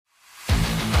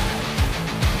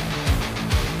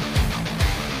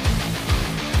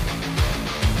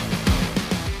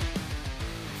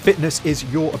Fitness is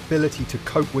your ability to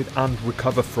cope with and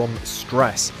recover from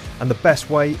stress. And the best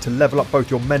way to level up both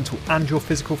your mental and your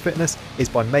physical fitness is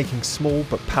by making small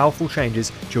but powerful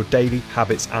changes to your daily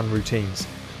habits and routines.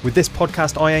 With this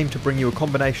podcast, I aim to bring you a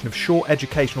combination of short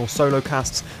educational solo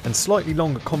casts and slightly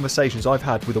longer conversations I've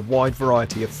had with a wide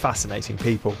variety of fascinating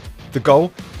people. The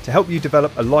goal? To help you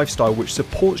develop a lifestyle which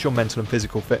supports your mental and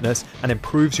physical fitness and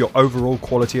improves your overall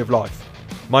quality of life.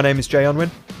 My name is Jay Unwin.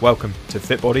 Welcome to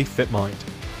Fit Body, Fit Mind.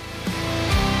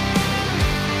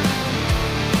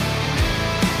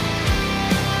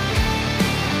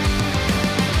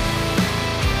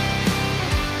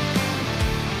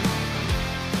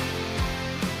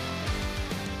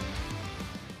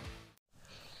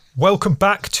 Welcome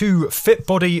back to Fit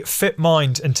Body, Fit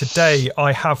Mind, and today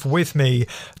I have with me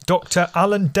Dr.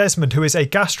 Alan Desmond, who is a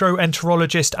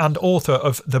gastroenterologist and author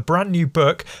of the brand new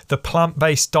book, The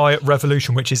Plant-Based Diet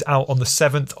Revolution, which is out on the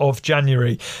 7th of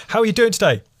January. How are you doing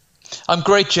today? I'm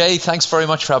great, Jay. Thanks very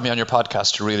much for having me on your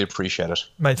podcast. I really appreciate it.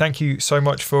 Mate, thank you so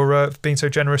much for being so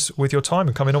generous with your time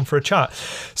and coming on for a chat.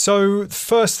 So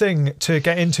first thing to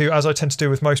get into, as I tend to do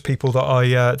with most people that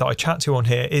I chat to on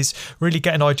here, is really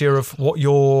get an idea of what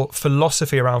your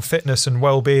philosophy around fitness and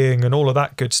well-being and all of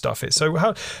that good stuff is. So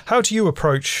how do you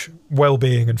approach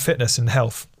well-being and fitness and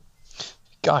health?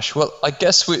 Gosh, well, I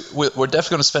guess we're definitely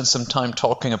going to spend some time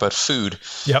talking about food.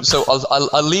 Yep. So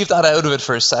I'll leave that out of it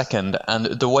for a second. And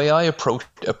the way I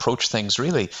approach things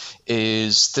really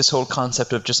is this whole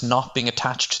concept of just not being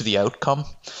attached to the outcome.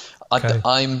 Okay.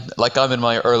 I'm in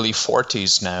my early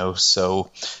 40s now, so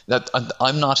that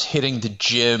I'm not hitting the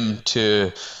gym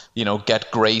to get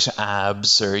great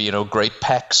abs or, great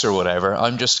pecs or whatever.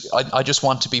 I just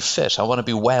want to be fit. I want to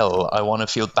be well. I want to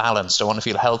feel balanced. I want to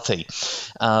feel healthy.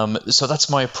 So that's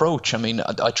my approach. I mean,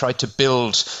 I try to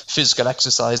build physical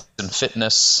exercise and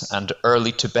fitness and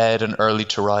early to bed and early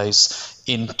to rise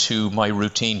into my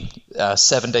routine.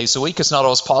 7 days a week is not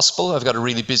always possible. I've got a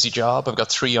really busy job. I've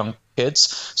got 3 young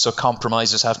kids, so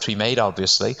compromises have to be made,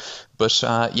 obviously. But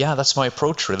that's my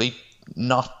approach, really.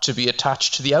 Not to be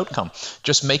attached to the outcome.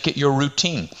 Just make it your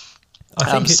routine.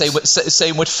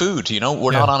 Same with food.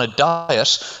 We're not on a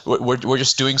diet. We're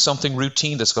just doing something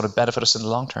routine that's going to benefit us in the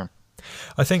long term.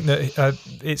 I think that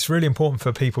it's really important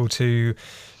for people to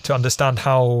understand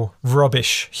how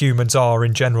rubbish humans are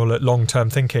in general at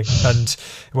long-term thinking, and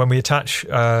when we attach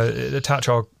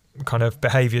our kind of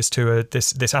behaviours to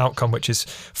this outcome which is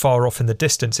far off in the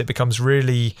distance, it becomes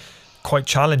really quite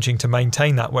challenging to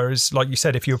maintain that. Whereas, like you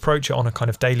said, if you approach it on a kind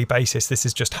of daily basis, this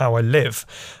is just how I live,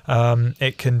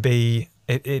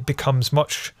 it becomes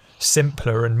much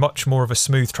simpler and much more of a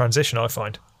smooth transition, I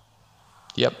find.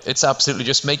 Yep, it's absolutely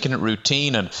just making it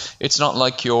routine, and it's not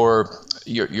like you're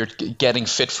getting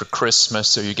fit for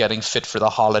Christmas or you're getting fit for the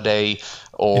holiday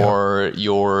or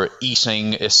you're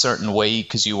eating a certain way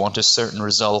because you want a certain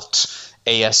result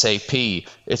ASAP.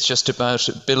 It's just about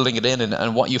building it in,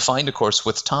 and what you find, of course,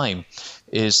 with time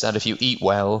is that if you eat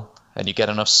well and you get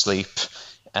enough sleep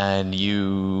and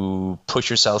you push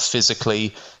yourself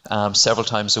physically several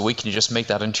times a week and you just make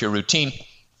that into your routine,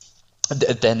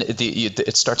 then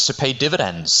it starts to pay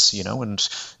dividends, and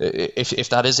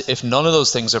if none of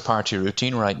those things are part of your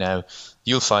routine right now,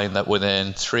 you'll find that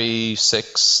within 3,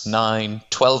 6, 9,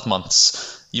 12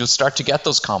 months you'll start to get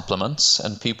those compliments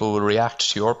and people will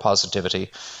react to your positivity,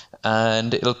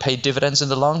 and it'll pay dividends in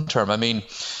the long term. I mean,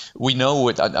 we know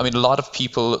it. I mean, a lot of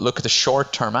people look at the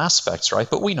short-term aspects, right?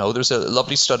 But we know there's a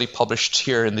lovely study published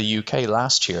here in the UK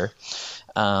last year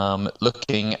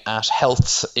looking at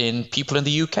health in people in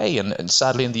the UK. And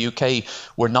sadly, in the UK,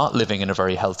 we're not living in a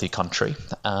very healthy country.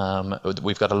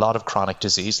 We've got a lot of chronic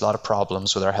disease, a lot of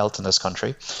problems with our health in this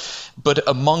country. But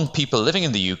among people living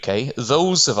in the UK,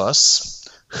 those of us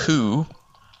who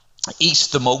eat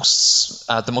the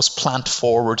most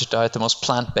plant-forward diet, the most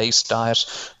plant-based diet,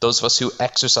 those of us who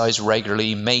exercise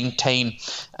regularly, maintain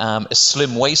a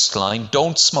slim waistline,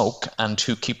 don't smoke, and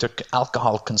who keep their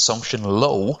alcohol consumption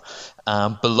low,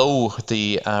 below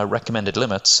the recommended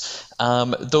limits,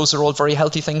 those are all very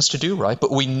healthy things to do, right?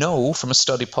 But we know from a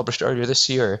study published earlier this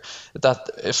year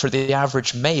that for the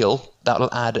average male, that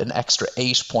will add an extra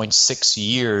 8.6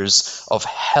 years of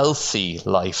healthy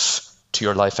life to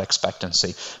your life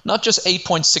expectancy. Not just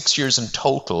 8.6 years in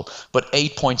total, but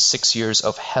 8.6 years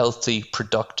of healthy,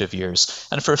 productive years.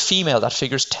 And for a female, that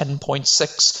figures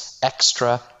 10.6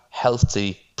 extra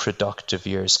healthy, productive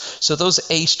years. So those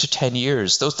 8 to 10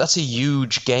 years, that's a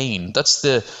huge gain. That's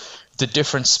the the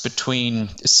difference between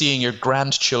seeing your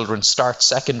grandchildren start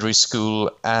secondary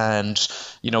school and,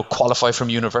 qualify from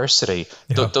university.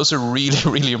 Yeah. Those are really,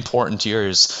 really important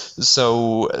years.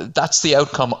 So that's the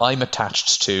outcome I'm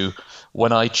attached to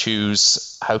when I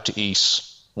choose how to eat,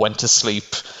 when to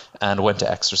sleep, and when to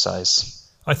exercise.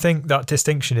 I think that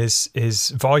distinction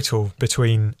is vital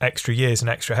between extra years and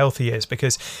extra healthy years,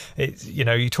 because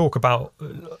you talk about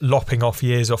lopping off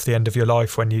years off the end of your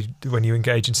life when you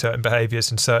engage in certain behaviours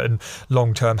and certain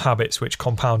long-term habits which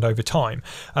compound over time.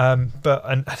 But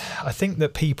I think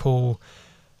that people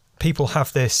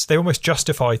have this, they almost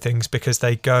justify things because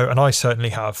they go, and I certainly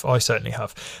have.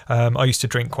 I used to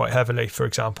drink quite heavily, for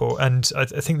example, and I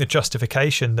think the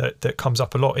justification that comes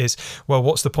up a lot is, well,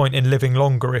 what's the point in living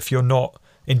longer if you're not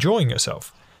enjoying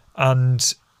yourself?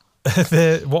 And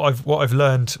what I've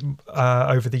learned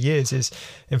over the years is,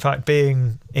 in fact,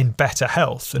 being in better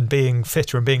health and being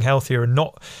fitter and being healthier, and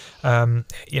not, I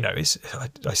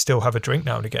still have a drink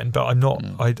now and again, but I'm not.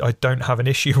 I don't have an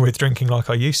issue with drinking like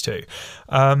I used to.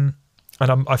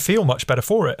 And I feel much better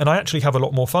for it, and I actually have a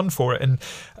lot more fun for it. And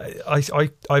I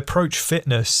approach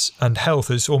fitness and health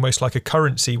as almost like a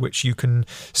currency which you can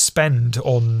spend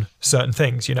on certain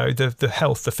things. The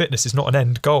health, the fitness is not an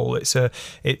end goal.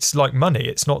 It's like money.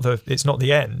 It's not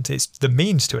the end. It's the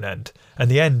means to an end,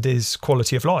 and the end is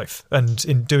quality of life and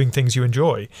in doing things you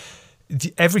enjoy.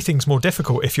 Everything's more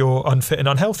difficult if you're unfit and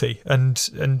unhealthy, and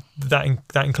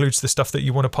that includes the stuff that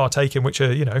you want to partake in, which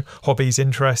are hobbies,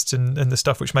 interests, and the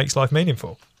stuff which makes life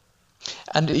meaningful.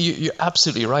 And you're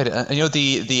absolutely right. And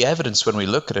the evidence, when we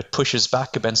look at it, pushes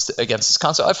back against this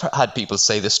concept. I've had people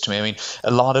say this to me. I mean, a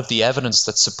lot of the evidence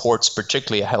that supports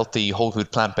particularly a healthy whole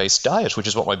food plant-based diet, which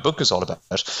is what my book is all about,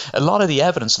 a lot of the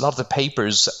evidence, a lot of the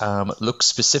papers look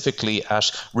specifically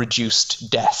at reduced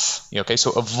death. Okay,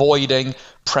 so avoiding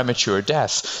premature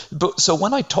death. But so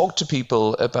when I talk to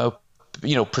people about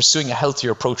pursuing a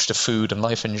healthier approach to food and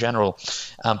life in general,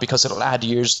 because it'll add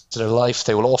years to their life,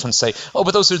 they will often say, "Oh,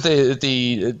 but those are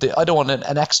the I don't want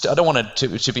I don't want it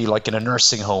to be like in a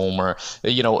nursing home or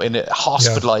in a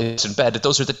hospitalized in bed.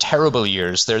 Those are the terrible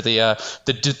years. They're the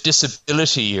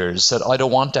disability years. That I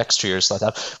don't want extra years like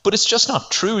that." But it's just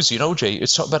not true, as you know, Jay.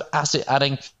 It's about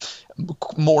adding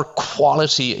more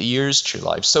quality years to your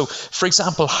life. So, for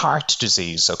example, heart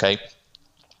disease. Okay.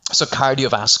 So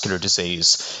cardiovascular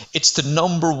disease, it's the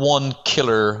number one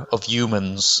killer of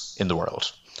humans in the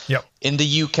world. Yep. In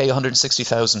the UK,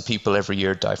 160,000 people every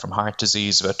year die from heart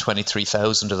disease. About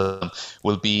 23,000 of them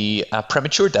will be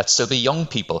premature deaths. They'll be young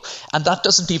people. And that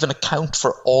doesn't even account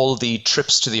for all the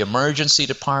trips to the emergency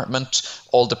department,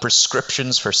 all the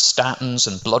prescriptions for statins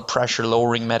and blood pressure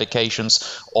lowering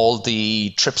medications, all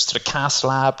the trips to the cath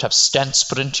lab to have stents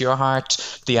put into your heart,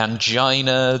 the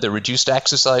angina, the reduced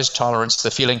exercise tolerance, the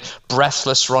feeling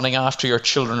breathless running after your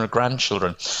children or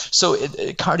grandchildren. So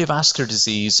cardiovascular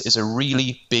disease is a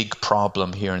really big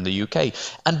problem here in the UK.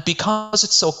 And because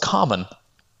it's so common,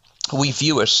 we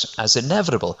view it as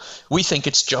inevitable. We think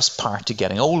it's just part of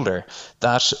getting older,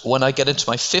 that when I get into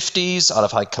my 50s, I'll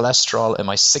have high cholesterol. In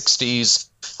my 60s,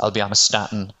 I'll be on a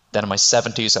statin. Then in my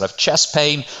 70s, I'll have chest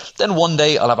pain. Then one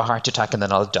day I'll have a heart attack and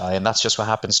then I'll die. And that's just what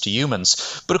happens to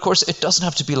humans. But of course, it doesn't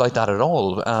have to be like that at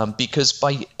all. Because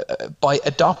by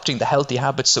adopting the healthy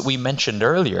habits that we mentioned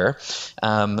earlier,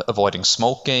 avoiding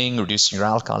smoking, reducing your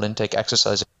alcohol intake,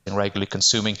 exercising regularly,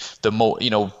 consuming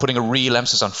putting a real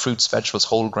emphasis on fruits, vegetables,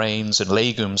 whole grains, and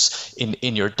legumes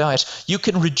in your diet, you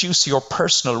can reduce your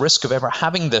personal risk of ever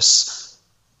having this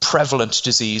prevalent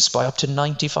disease by up to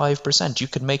 95%. You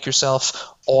can make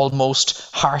yourself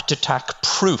almost heart attack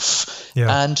proof.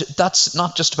 Yeah. And that's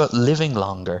not just about living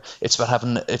longer. It's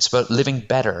about living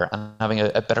better and having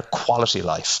a better quality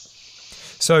life.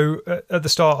 So at the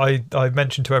start, I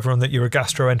mentioned to everyone that you're a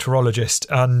gastroenterologist,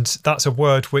 and that's a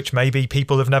word which maybe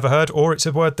people have never heard, or it's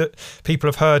a word that people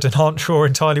have heard and aren't sure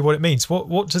entirely what it means.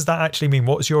 What does that actually mean?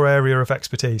 What's your area of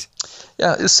expertise?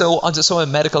 Yeah, so I'm a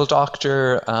medical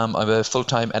doctor. I'm a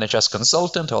full-time NHS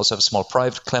consultant. I also have a small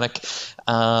private clinic,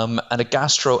 and a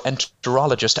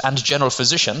gastroenterologist and general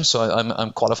physician. So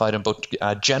I'm qualified in both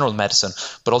general medicine,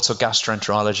 but also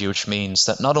gastroenterology, which means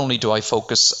that not only do I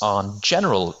focus on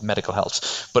general medical health,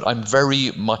 but I'm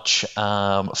very much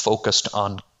focused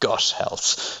on gut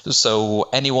health. So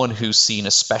anyone who's seen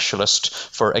a specialist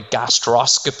for a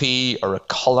gastroscopy or a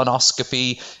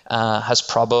colonoscopy has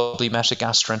probably met a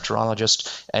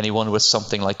gastroenterologist. Anyone with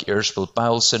something like irritable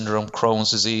bowel syndrome,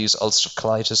 Crohn's disease, ulcerative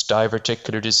colitis,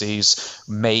 diverticular disease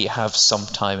may have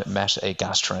sometime met a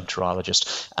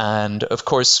gastroenterologist. And of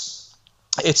course,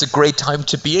 it's a great time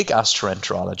to be a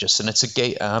gastroenterologist, and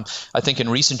I think in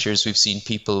recent years we've seen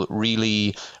people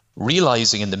really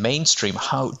realizing in the mainstream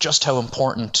just how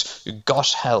important gut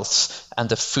health and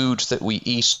the food that we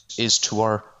eat is to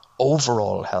our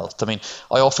overall health. I mean,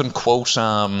 I often quote,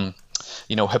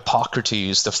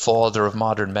 Hippocrates, the father of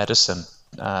modern medicine,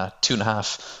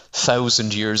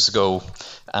 2,500 years ago,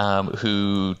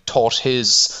 who taught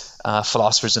his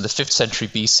philosophers in the 5th century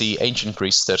BC, ancient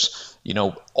Greece, that,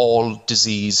 all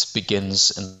disease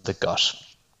begins in the gut.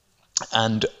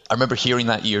 And I remember hearing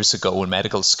that years ago in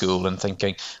medical school and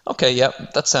thinking, okay, yeah,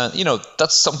 that's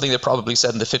something they probably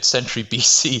said in the 5th century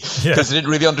BC, because they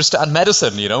didn't really understand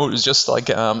medicine. It was just like,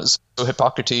 so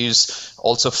Hippocrates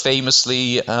also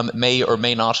famously may or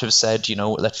may not have said,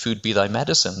 let food be thy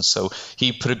medicine. So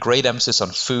he put a great emphasis on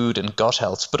food and gut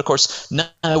health. But of course, now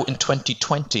in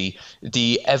 2020,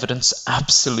 the evidence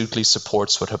absolutely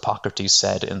supports what Hippocrates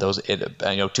said in those,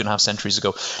 2.5 centuries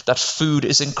ago, that food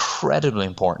is incredibly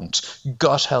important.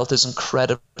 Gut health is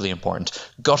incredibly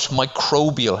important. Gut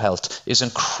microbial health is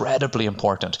incredibly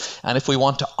important. And if we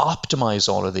want to optimize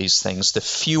all of these things, the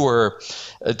fewer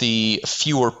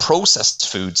processed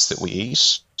foods that we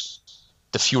eat,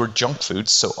 the fewer junk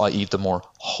foods, so i.e. the more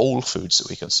whole foods that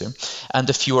we consume, and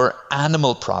the fewer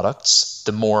animal products,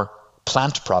 the more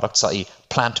plant products, i.e.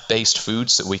 plant-based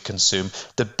foods that we consume,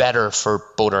 the better for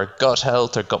both our gut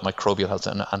health, our gut microbial health,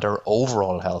 and our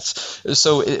overall health.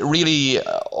 So it really,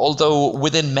 although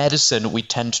within medicine we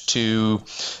tend to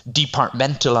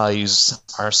departmentalize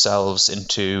ourselves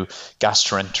into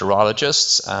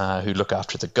gastroenterologists who look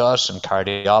after the gut, and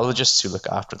cardiologists who look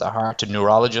after the heart, and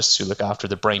neurologists who look after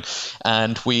the brain,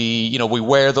 and we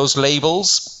wear those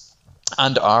labels,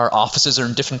 and our offices are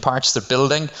in different parts of the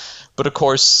building. But of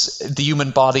course, the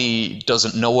human body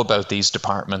doesn't know about these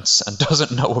departments and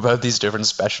doesn't know about these different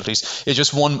specialties.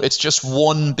 It's just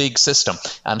one big system,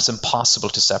 and it's impossible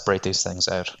to separate these things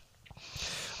out.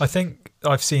 I think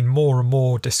I've seen more and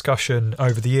more discussion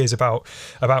over the years about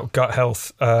gut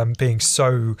health being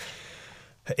so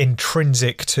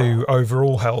intrinsic to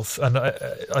overall health, and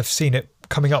I've seen it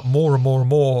coming up more and more and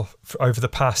more over the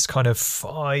past kind of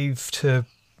 5+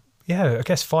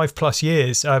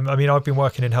 years. I mean, I've been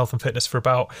working in health and fitness for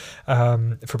about 8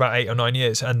 or 9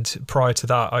 years, and prior to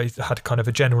that, I had kind of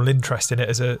a general interest in it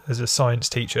as a science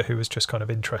teacher who was just kind of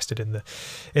interested in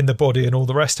the body and all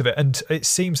the rest of it. And it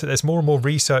seems that there's more and more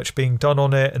research being done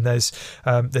on it, and there's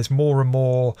more and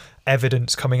more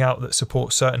evidence coming out that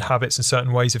supports certain habits and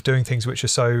certain ways of doing things, which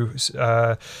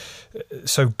are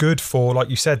so good for, like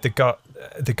you said, the gut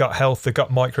health, the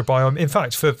gut microbiome. In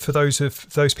fact, for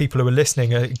those people who are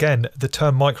listening, again, the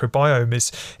term microbiome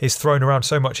is thrown around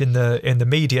so much in the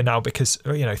media now because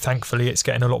thankfully it's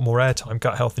getting a lot more airtime,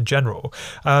 gut health in general.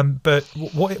 But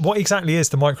what exactly is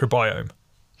the microbiome?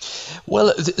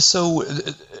 Well, so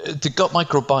the gut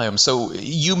microbiome, so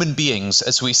human beings,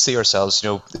 as we see ourselves,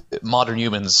 modern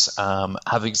humans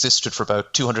have existed for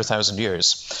about 200,000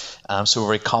 years. So we're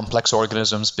very complex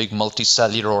organisms, big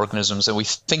multicellular organisms, and we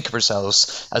think of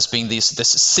ourselves as being this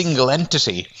single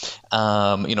entity,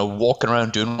 walking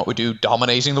around doing what we do,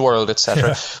 dominating the world, etc.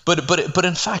 Yeah. But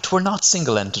in fact, we're not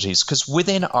single entities, because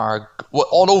within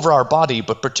all over our body,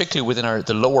 but particularly within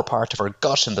the lower part of our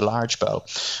gut and the large bowel,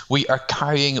 we are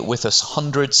carrying with us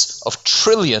hundreds of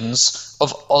trillions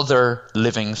of other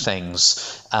living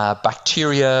things,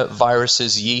 bacteria,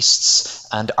 viruses, yeasts,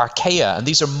 and archaea. And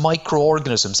these are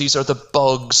microorganisms. These are the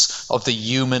bugs of the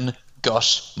human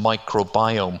gut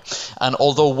microbiome. And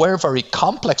although we're very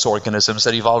complex organisms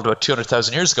that evolved about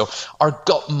 200,000 years ago, our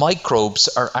gut microbes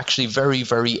are actually very,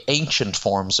 very ancient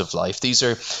forms of life. These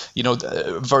are,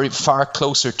 very far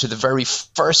closer to the very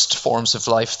first forms of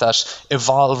life that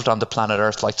evolved on the planet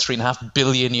Earth like 3.5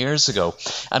 billion years ago.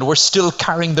 And we're still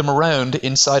carrying them around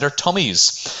inside our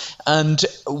tummies. And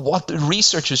what the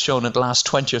research has shown in the last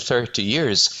 20 or 30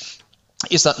 years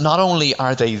is that not only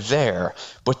are they there,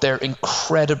 but they're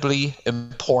incredibly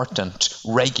important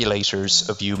regulators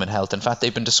of human health. In fact,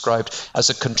 they've been described as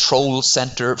a control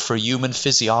center for human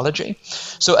physiology.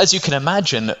 So as you can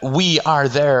imagine, we are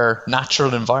their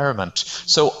natural environment.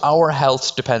 So our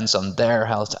health depends on their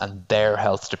health, and their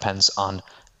health depends on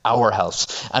our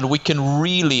health. And we can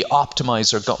really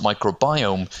optimize our gut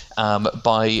microbiome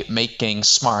by making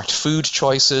smart food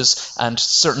choices and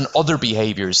certain other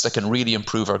behaviors that can really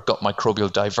improve our gut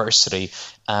microbial diversity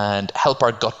and help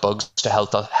our gut bugs to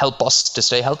help us to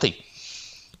stay healthy.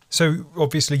 So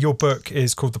obviously your book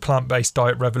is called The Plant-Based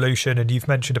Diet Revolution, and you've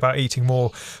mentioned about eating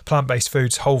more plant-based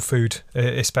foods, whole food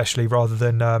especially, rather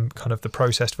than kind of the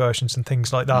processed versions and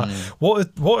things like that. What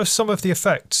are some of the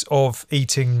effects of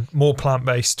eating more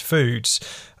plant-based foods?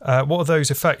 What are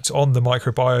those effects on the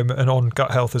microbiome and on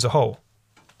gut health as a whole?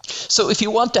 So if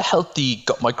you want a healthy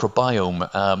gut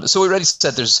microbiome, so we already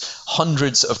said there's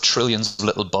hundreds of trillions of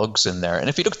little bugs in there. And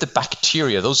if you look at the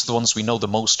bacteria, those are the ones we know the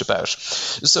most about.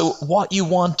 So what you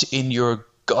want in your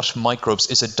gut microbes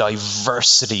is a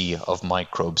diversity of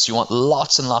microbes. You want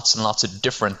lots and lots and lots of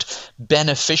different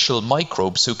beneficial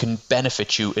microbes who can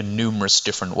benefit you in numerous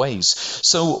different ways.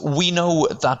 So we know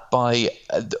that by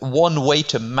one way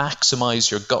to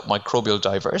maximize your gut microbial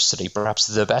diversity, perhaps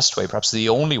the best way, perhaps the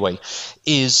only way,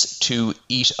 is to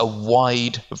eat a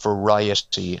wide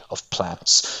variety of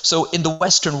plants. So in the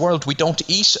Western world, we don't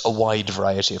eat a wide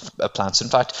variety of plants. In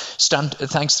fact,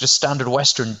 thanks to the standard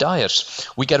Western diet,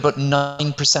 we get about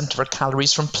 9% of our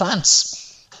calories from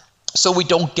plants. So we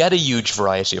don't get a huge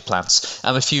variety of plants.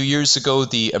 A few years ago,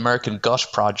 the American Gut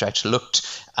Project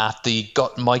looked at the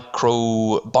gut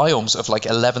microbiomes of like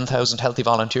 11,000 healthy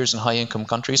volunteers in high-income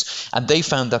countries, and they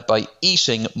found that by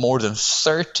eating more than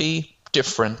 30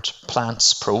 different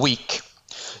plants per week,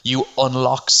 you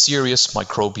unlock serious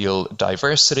microbial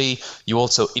diversity. You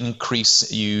also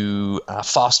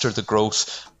foster the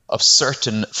growth of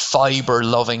certain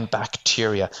fiber-loving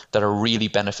bacteria that are really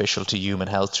beneficial to human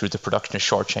health through the production of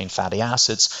short-chain fatty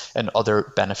acids and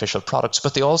other beneficial products.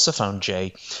 But they also found,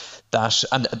 Jay,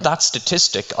 that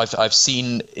statistic I've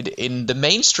seen in the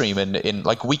mainstream in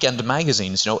like weekend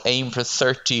magazines, aim for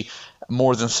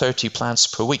more than 30 plants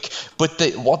per week. But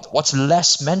what's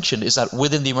less mentioned is that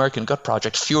within the American Gut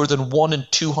Project, fewer than 1 in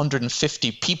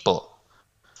 250 people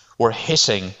were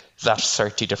hitting that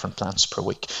 30 different plants per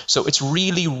week. So it's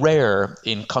really rare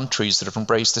in countries that have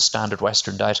embraced the standard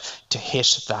Western diet to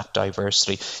hit that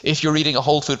diversity. If you're eating a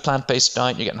whole food plant-based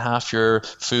diet, you're getting half your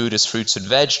food as fruits and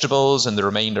vegetables, and the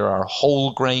remainder are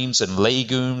whole grains and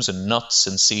legumes and nuts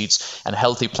and seeds and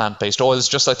healthy plant-based oils,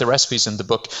 just like the recipes in the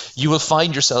book, you will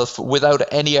find yourself, without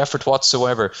any effort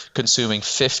whatsoever, consuming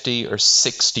 50 or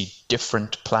 60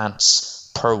 different plants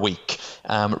per week,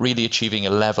 really achieving a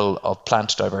level of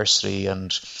plant diversity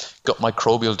and gut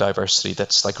microbial diversity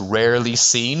that's like rarely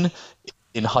seen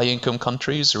in high-income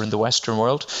countries or in the Western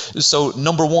world. So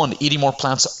number one, eating more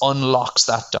plants unlocks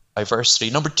that diversity.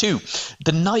 Number two,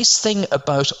 the nice thing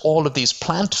about all of these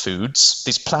plant foods,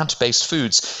 these plant-based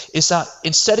foods, is that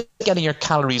instead of getting your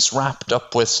calories wrapped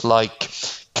up with like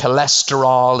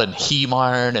cholesterol and heme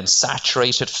iron and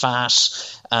saturated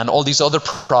fat and all these other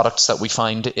products that we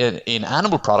find in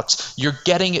animal products, you're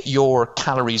getting your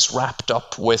calories wrapped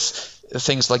up with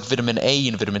things like vitamin A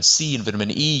and vitamin C and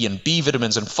vitamin E and B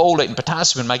vitamins and folate and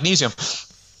potassium and magnesium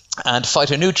and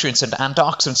phytonutrients and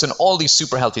antioxidants and all these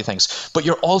super healthy things. But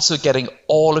you're also getting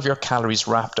all of your calories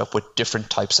wrapped up with different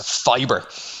types of fiber.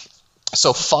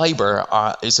 So fiber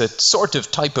is a sort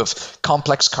of type of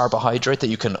complex carbohydrate that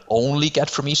you can only get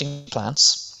from eating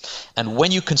plants. And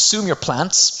when you consume your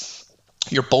plants,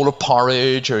 your bowl of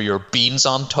porridge or your beans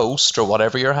on toast or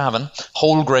whatever you're having,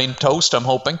 whole grain toast, I'm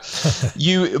hoping,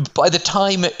 by the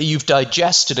time you've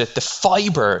digested it, the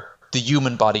fiber the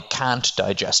human body can't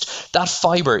digest. That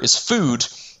fiber is food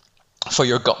for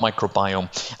your gut microbiome.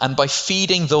 And by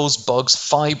feeding those bugs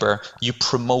fiber, you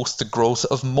promote the growth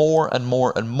of more and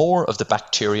more and more of the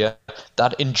bacteria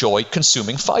that enjoy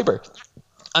consuming fiber.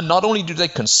 And not only do they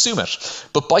consume it,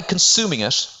 but by consuming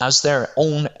it as their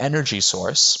own energy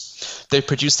source, they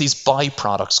produce these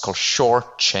byproducts called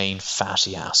short-chain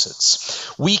fatty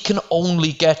acids. We can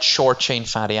only get short-chain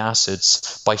fatty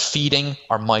acids by feeding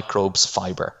our microbes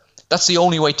fiber. That's the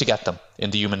only way to get them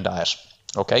in the human diet.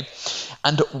 Okay,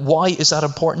 and why is that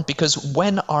important? Because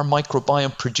when our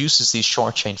microbiome produces these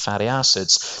short-chain fatty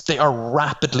acids, they are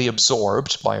rapidly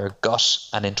absorbed by our gut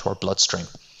and into our bloodstream.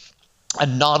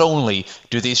 And not only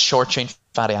do these short-chain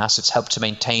fatty acids help to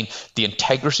maintain the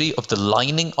integrity of the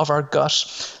lining of our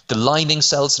gut, the lining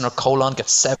cells in our colon get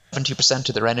 70%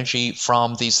 of their energy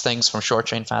from these things, from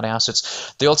short-chain fatty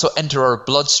acids. They also enter our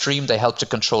bloodstream. They help to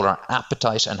control our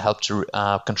appetite and help to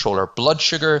control our blood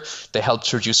sugar. They help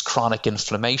to reduce chronic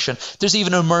inflammation. There's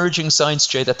even emerging science,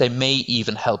 Jay, that they may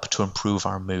even help to improve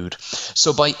our mood.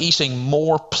 So by eating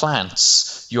more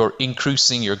plants, you're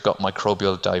increasing your gut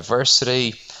microbial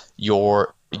diversity.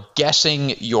 You're getting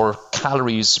your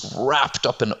calories wrapped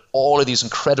up in all of these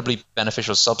incredibly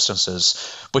beneficial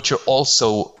substances, but you're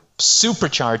also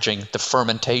supercharging the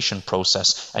fermentation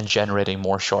process and generating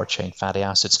more short-chain fatty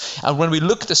acids. And when we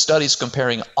look at the studies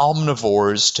comparing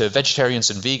omnivores to vegetarians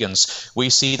and vegans, we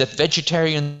see that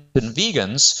vegetarians and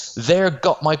vegans, their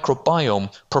gut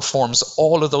microbiome performs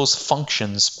all of those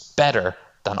functions better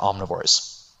than omnivores.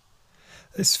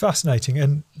 It's fascinating,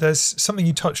 and there's something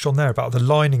you touched on there about the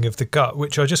lining of the gut,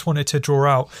 which I just wanted to draw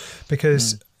out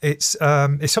because it's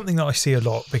something that I see a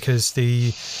lot, because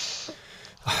the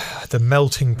the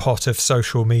melting pot of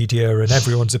social media and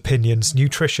everyone's opinions,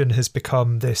 nutrition has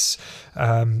become this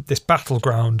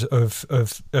battleground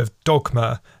of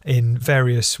dogma in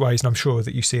various ways. And I'm sure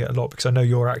that you see it a lot because I know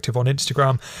you're active on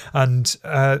Instagram,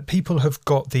 and people have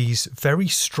got these very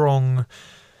strong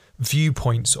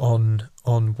viewpoints on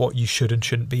what you should and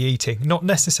shouldn't be eating, not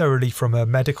necessarily from a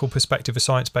medical perspective, a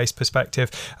science-based perspective,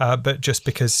 but just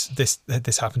because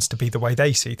this happens to be the way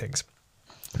they see things.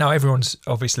 Now, everyone's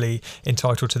obviously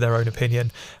entitled to their own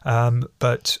opinion,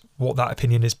 but what that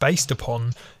opinion is based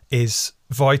upon is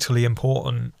vitally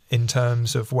important in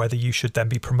terms of whether you should then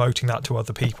be promoting that to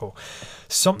other people.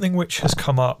 Something which has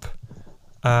come up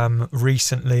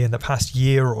recently in the past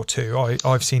year or two,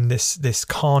 I've seen this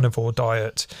carnivore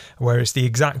diet, where it's the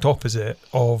exact opposite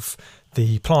of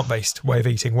the plant-based way of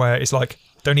eating, where it's like,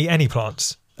 don't eat any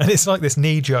plants. And it's like this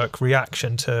knee-jerk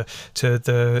reaction to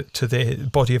the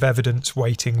body of evidence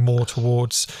weighting more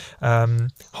towards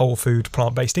whole food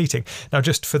plant-based eating. Now,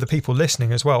 just for the people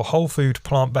listening as well, whole food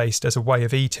plant-based as a way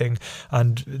of eating,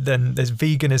 and then there's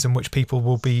veganism, which people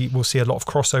will see a lot of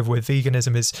crossover with.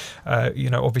 Veganism is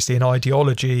obviously an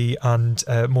ideology and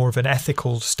more of an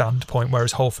ethical standpoint,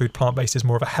 whereas whole food plant-based is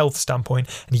more of a health standpoint.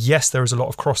 And yes, there is a lot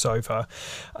of crossover.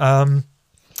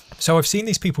 So I've seen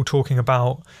these people talking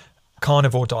about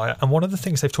carnivore diet, and one of the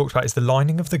things they've talked about is the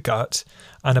lining of the gut,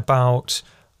 and about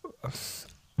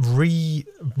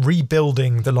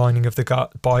rebuilding the lining of the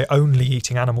gut by only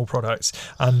eating animal products,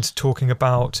 and talking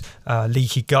about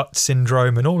leaky gut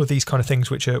syndrome and all of these kind of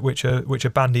things which are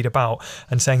bandied about,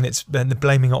 and saying that they're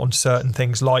blaming it on certain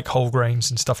things like whole grains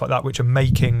and stuff like that, which are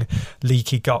making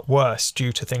leaky gut worse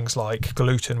due to things like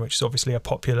gluten, which is obviously a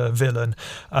popular villain.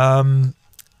 I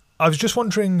was just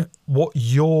wondering what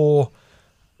your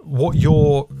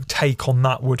take on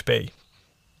that would be.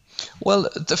 Well,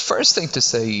 the first thing to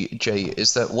say, Jay,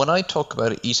 is that when I talk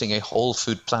about eating a whole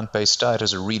food plant-based diet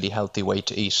as a really healthy way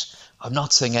to eat, I'm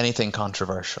not saying anything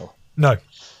controversial. No.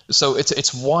 So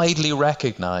it's widely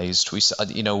recognized. We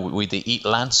the Eat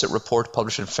Lancet report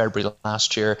published in February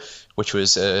last year, which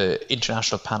was an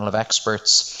international panel of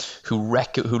experts who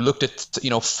looked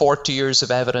at 40 years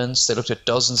of evidence. They looked at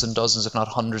dozens and dozens, if not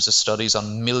hundreds, of studies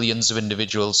on millions of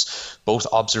individuals, both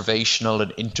observational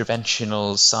and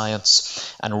interventional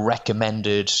science, and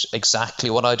recommended exactly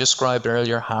what I described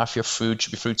earlier. Half your food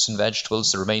should be fruits and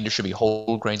vegetables. The remainder should be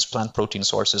whole grains, plant protein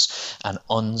sources, and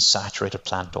unsaturated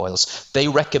plant oils. They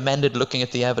recommended looking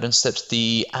at the evidence that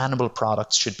the animal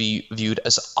products should be viewed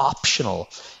as optional.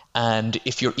 And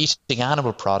if you're eating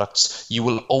animal products, you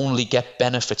will only get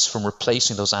benefits from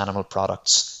replacing those animal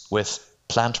products with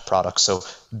plant products. So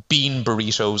bean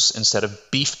burritos instead of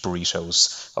beef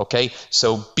burritos. Okay,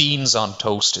 so beans on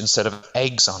toast instead of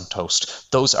eggs on toast.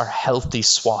 Those are healthy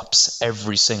swaps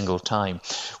every single time.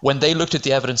 When they looked at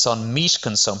the evidence on meat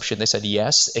consumption, they said,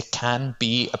 yes, it can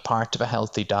be a part of a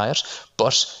healthy diet,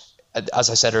 but as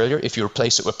I said earlier, if you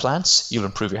replace it with plants, you'll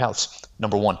improve your health.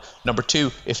 Number one. Number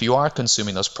two, if you are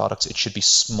consuming those products, it should be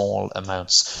small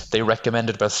amounts. They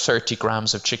recommended about 30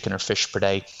 grams of chicken or fish per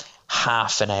day,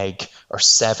 half an egg, or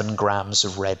 7 grams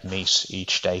of red meat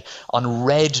each day. On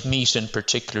red meat in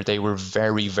particular, they were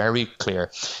very, very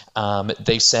clear.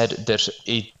 They said that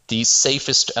the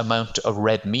safest amount of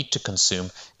red meat to consume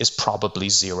is probably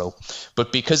 0.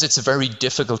 But because it's very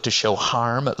difficult to show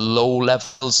harm at low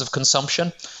levels of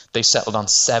consumption, they settled on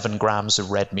 7 grams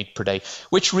of red meat per day,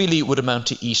 which really would amount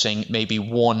to eating maybe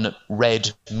 1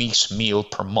 red meat meal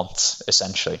per month,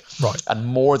 essentially. Right. And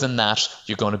more than that,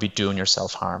 you're going to be doing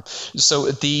yourself harm.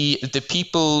 So the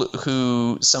people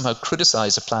who somehow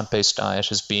criticize a plant-based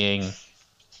diet as being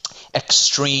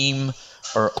extreme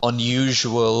or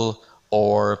unusual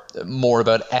or more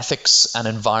about ethics and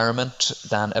environment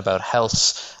than about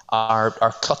health are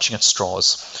clutching at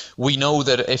straws. We know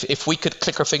that if we could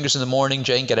click our fingers in the morning,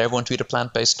 Jay, and get everyone to eat a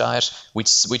plant-based diet,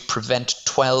 we'd prevent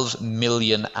 12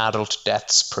 million adult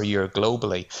deaths per year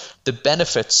globally. The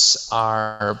benefits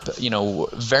are,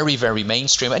 very, very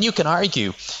mainstream. And you can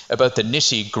argue about the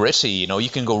nitty-gritty, you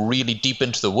can go really deep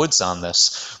into the woods on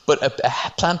this. But a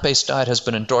plant-based diet has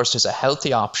been endorsed as a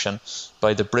healthy option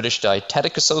by the British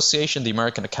Dietetic Association, the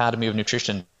American Academy of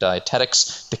Nutrition and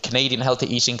Dietetics, the Canadian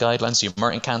Healthy Eating Guidelines, the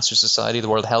American Cancer Society, the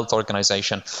World Health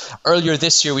Organization. Earlier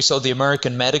this year, we saw the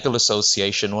American Medical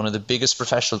Association, one of the biggest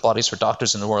professional bodies for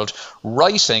doctors in the world,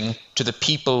 writing to the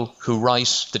people who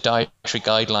write the dietary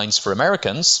guidelines for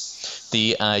Americans,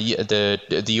 the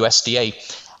USDA,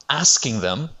 asking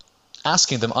them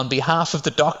on behalf of the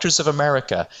doctors of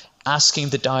America, asking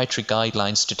the dietary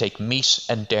guidelines to take meat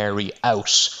and dairy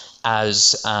out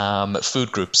as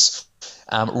food groups.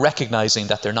 recognizing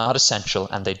that they're not essential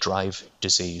and they drive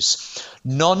disease.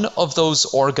 None of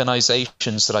those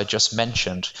organizations that I just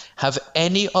mentioned have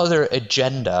any other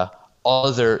agenda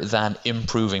other than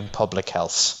improving public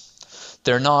health.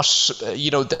 They're not,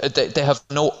 they have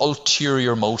no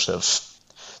ulterior motive.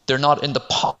 They're not in the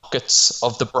pockets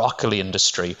of the broccoli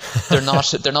industry. They're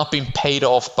not being paid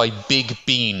off by Big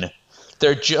Bean.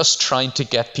 They're just trying to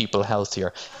get people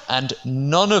healthier. And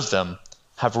none of them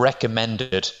have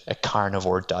recommended a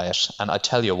carnivore diet. And I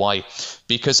tell you why.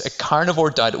 Because a carnivore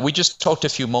diet, we just talked a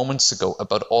few moments ago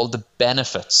about all the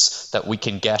benefits that we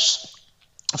can get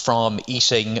from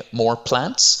eating more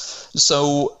plants.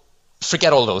 So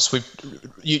forget all those.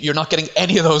 You're not getting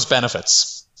any of those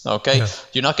benefits. Okay, yeah.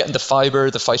 You're not getting the fiber,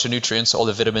 the phytonutrients, all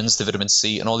the vitamins, the vitamin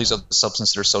C, and all these other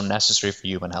substances that are so necessary for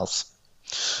human health.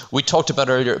 We talked about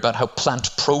earlier about how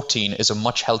plant protein is a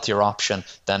much healthier option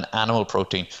than animal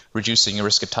protein, reducing your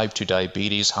risk of type 2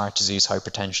 diabetes, heart disease,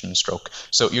 hypertension, and stroke.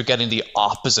 So you're getting the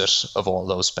opposite of all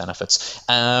those benefits.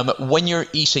 When you're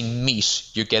eating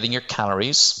meat, you're getting your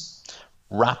calories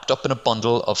wrapped up in a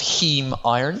bundle of heme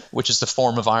iron, which is the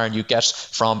form of iron you get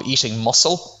from eating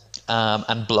muscle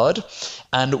and blood.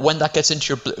 And when that gets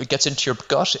into your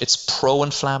gut, it's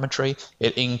pro-inflammatory.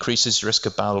 It increases your risk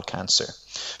of bowel cancer.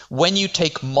 When you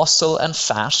take muscle and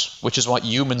fat, which is what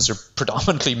humans are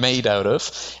predominantly made out of,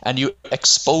 and you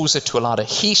expose it to a lot of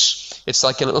heat, it's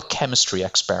like a little chemistry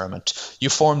experiment. You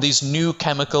form these new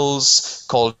chemicals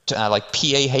called like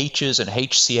PAHs and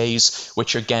HCAs,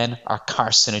 which again are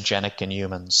carcinogenic in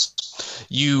humans.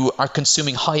 You are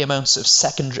consuming high amounts of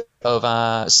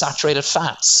saturated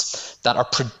fats that are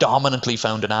predominantly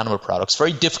found in animal products.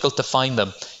 Very difficult to find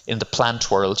them in the plant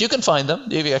world. You can find them.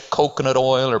 If you get coconut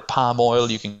oil or palm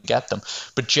oil, you can get them.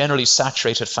 But generally,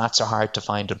 saturated fats are hard to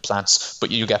find in plants,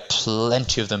 but you get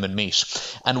plenty of them in meat.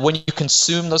 And when you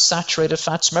consume those saturated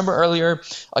fats, remember earlier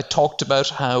I talked about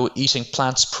how eating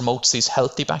plants promotes these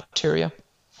healthy bacteria?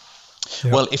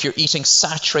 Yeah. Well, if you're eating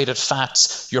saturated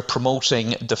fats, you're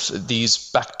promoting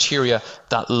these bacteria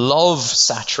that love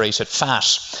saturated fat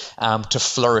to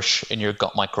flourish in your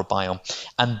gut microbiome.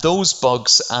 And those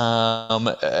bugs,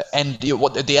 the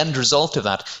end result of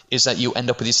that is that you end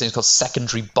up with these things called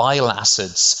secondary bile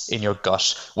acids in your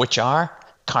gut, which are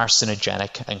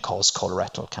carcinogenic and cause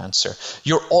colorectal cancer.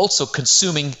 You're also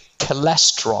consuming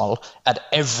cholesterol at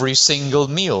every single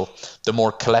meal. The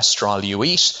more cholesterol you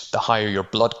eat, the higher your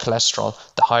blood cholesterol,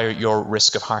 the higher your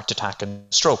risk of heart attack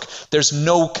and stroke. There's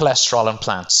no cholesterol in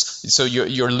plants, so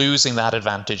you're losing that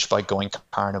advantage by going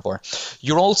carnivore.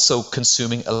 You're also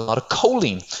consuming a lot of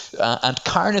choline and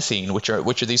carnitine, which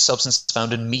are these substances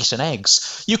found in meat and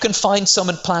eggs. You can find some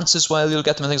in plants as well. You'll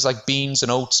get them in things like beans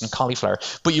and oats and cauliflower,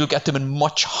 but you'll get them in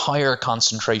much higher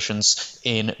concentrations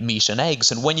in meat and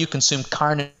eggs. And when you consume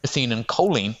carnitine and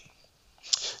choline,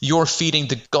 you're feeding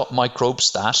the gut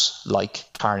microbes that like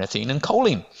carnitine and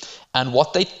choline. And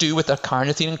what they do with that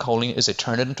carnitine and choline is they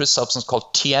turn it into a substance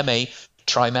called TMA,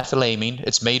 trimethylamine.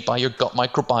 It's made by your gut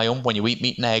microbiome when you eat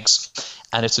meat and eggs,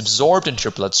 and it's absorbed into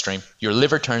your bloodstream. Your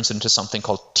liver turns into something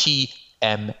called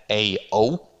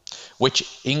TMAO,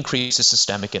 which increases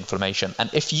systemic inflammation. And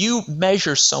if you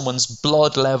measure someone's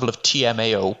blood level of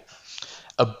TMAO,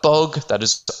 a bug that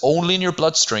is only in your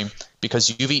bloodstream because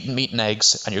you've eaten meat and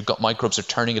eggs and your gut microbes are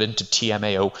turning it into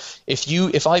TMAO.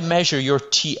 If I measure your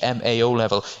TMAO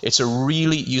level, it's a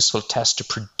really useful test to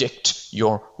predict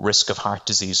your risk of heart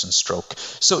disease and stroke.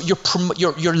 So you're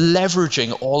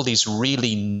leveraging all these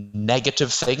really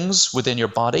negative things within your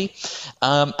body.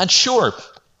 And sure,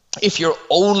 if you're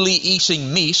only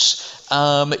eating meat,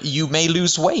 you may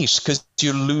lose weight because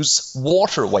you lose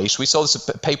water weight. We saw this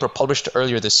paper published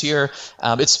earlier this year.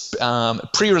 It's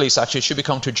pre-release, actually. It should be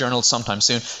coming to a journal sometime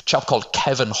soon. A chap called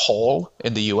Kevin Hall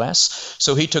in the US.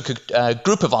 So he took a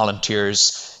group of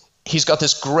volunteers. He's got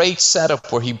this great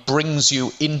setup where he brings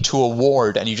you into a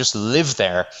ward and you just live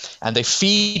there and they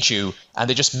feed you and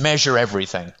they just measure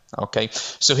everything. Okay,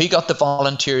 so he got the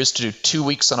volunteers to do 2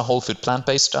 weeks on a whole food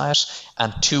plant-based diet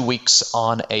and 2 weeks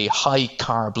on a high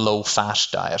carb, low fat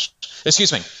diet.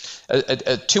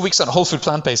 2 weeks on a whole food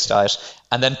plant-based diet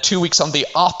and then 2 weeks on the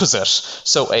opposite,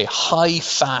 so a high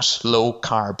fat, low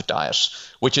carb diet,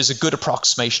 which is a good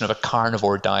approximation of a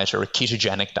carnivore diet or a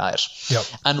ketogenic diet. Yep.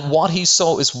 And what he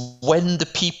saw is when the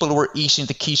people were eating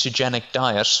the ketogenic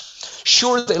diet,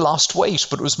 sure, they lost weight,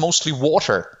 but it was mostly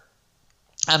water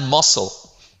and muscle.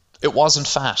 It wasn't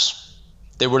fat.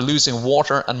 They were losing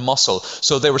water and muscle.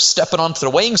 So they were stepping onto the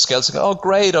weighing scales and go, oh,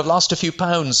 great, I've lost a few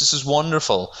pounds. This is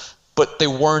wonderful. But they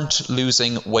weren't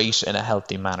losing weight in a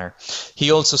healthy manner.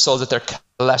 He also saw that their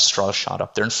cholesterol shot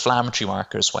up, their inflammatory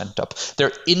markers went up, their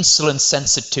insulin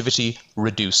sensitivity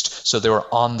reduced, so they were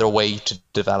on their way to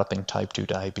developing type 2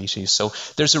 diabetes. So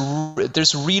there's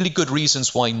really good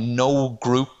reasons why no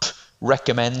group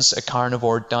recommends a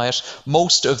carnivore diet.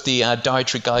 Most of the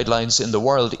dietary guidelines in the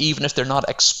world, even if they're not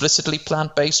explicitly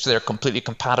plant-based, they're completely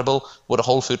compatible with a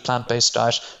whole food plant-based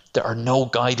diet. There are no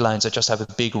guidelines that just have a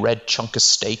big red chunk of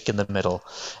steak in the middle.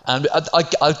 And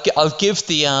I'll give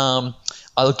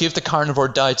the carnivore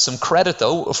diet some credit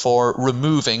though for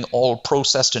removing all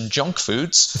processed and junk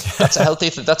foods. That's a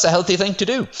healthy thing to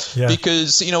do. Yeah.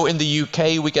 Because in the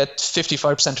UK we get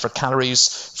 55% of our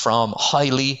calories from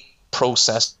highly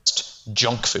processed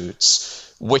junk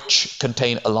foods, which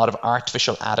contain a lot of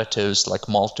artificial additives like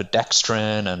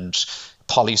maltodextrin and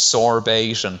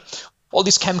polysorbate and all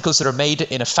these chemicals that are made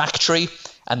in a factory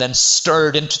and then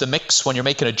stirred into the mix when you're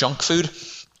making a junk food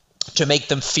to make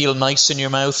them feel nice in your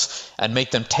mouth and make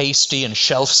them tasty and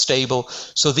shelf stable.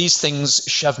 So these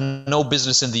things have no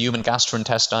business in the human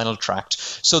gastrointestinal tract.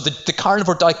 So the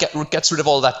carnivore diet gets rid of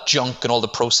all that junk and all the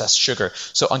processed sugar.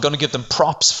 So I'm going to give them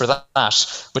props for that.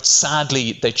 But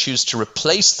sadly, they choose to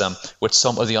replace them with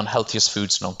some of the unhealthiest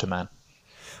foods known to man.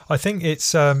 I think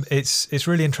it's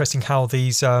really interesting how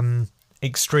these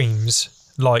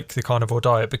extremes, like the carnivore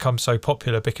diet, become so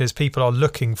popular because people are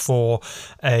looking for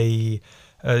a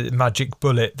magic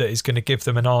bullet that is going to give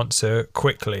them an answer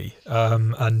quickly,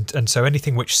 and so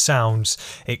anything which sounds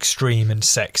extreme and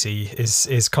sexy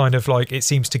is kind of like it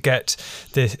seems to get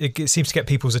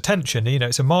people's attention.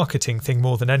 It's a marketing thing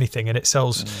more than anything, and it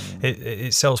sells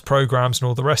it sells programs and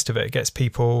all the rest of it. It gets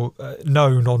people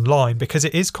known online because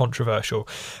it is controversial.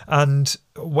 And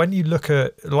when you look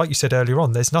at, like you said earlier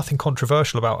on, there's nothing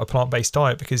controversial about a plant-based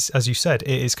diet because, as you said,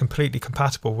 it is completely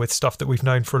compatible with stuff that we've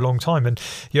known for a long time. And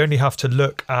you only have to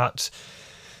look at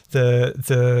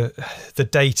the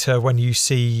data when you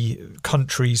see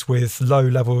countries with low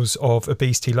levels of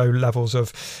obesity, low levels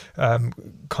of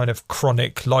kind of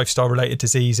chronic lifestyle-related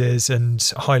diseases,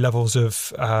 and high levels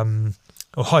of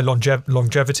or high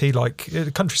longevity, like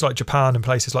countries like Japan and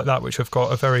places like that, which have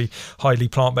got a very highly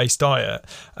plant-based diet.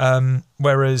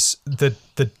 Whereas the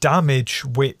damage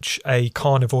which a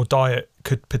carnivore diet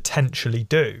could potentially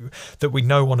do, that we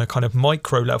know on a kind of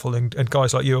micro level, and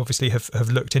guys like you obviously have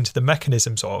looked into the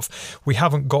mechanisms of, we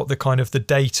haven't got the kind of the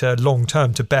data long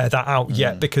term to bear that out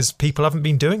yet because people haven't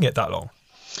been doing it that long.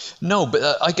 No,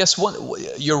 but I guess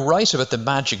you're right about the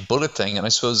magic bullet thing, and I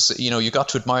suppose you got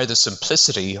to admire the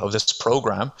simplicity of this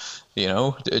program.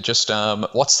 Just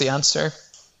what's the answer?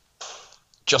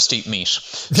 Just eat meat.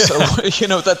 So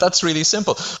that's really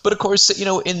simple. But of course,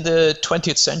 in the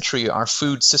 20th century, our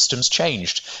food systems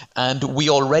changed, and we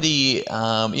already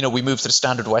we moved to the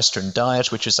standard Western diet,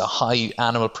 which is a high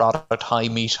animal product, high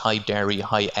meat, high dairy,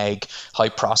 high egg, high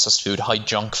processed food, high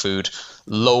junk food,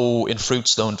 low in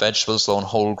fruits, low in vegetables, low in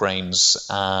whole grains,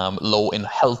 low in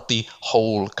healthy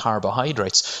whole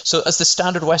carbohydrates. So as the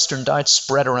standard Western diet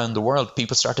spread around the world,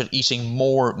 people started eating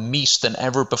more meat than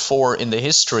ever before in the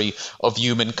history of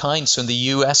humankind. So in the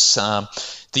US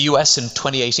in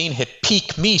 2018 hit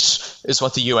peak meat, is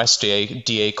what the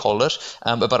USDA called it,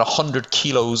 about 100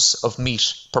 kilos of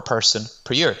meat per person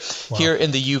per year. Wow. Here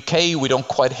in the UK, we don't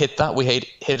quite hit that. We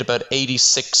hit about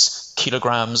 86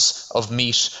 kilograms of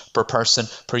meat per person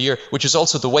per year, which is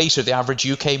also the weight of the average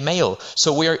UK male.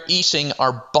 So we are eating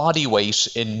our body weight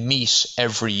in meat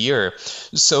every year.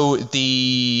 So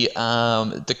the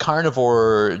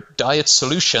carnivore diet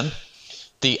solution,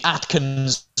 the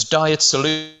Atkins diet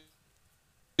solution,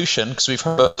 because we've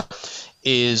heard,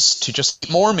 is to just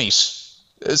eat more meat.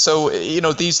 So,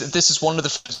 this is one of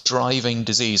the driving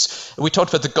disease. We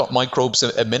talked about the gut microbes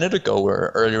a minute ago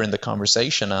or earlier in the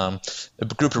conversation. A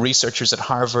group of researchers at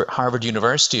Harvard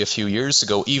University a few years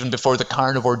ago, even before the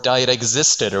carnivore diet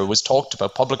existed or was talked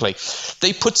about publicly,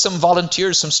 they put some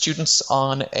students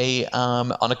on a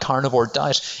carnivore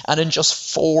diet, and in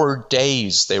just 4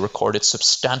 days they recorded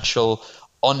substantial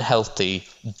unhealthy,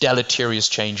 deleterious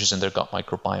changes in their gut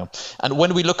microbiome. And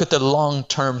when we look at the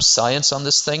long-term science on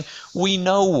this thing, we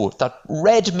know that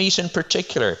red meat in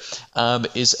particular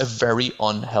is a very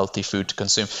unhealthy food to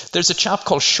consume. There's a chap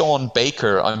called Sean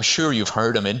Baker. I'm sure you've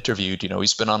heard him interviewed.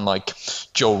 He's been on like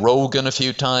Joe Rogan a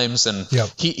few times, and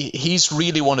he's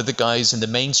really one of the guys in the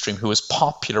mainstream who has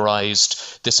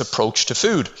popularized this approach to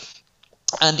food.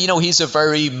 And, he's a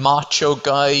very macho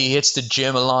guy. He hits the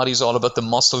gym a lot. He's all about the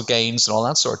muscle gains and all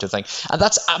that sort of thing. And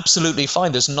that's absolutely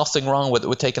fine. There's nothing wrong with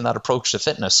taking that approach to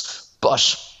fitness.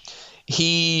 But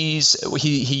he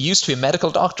used to be a medical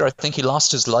doctor. I think he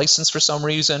lost his license for some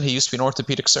reason. He used to be an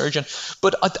orthopedic surgeon.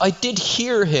 But I did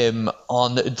hear him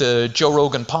on the Joe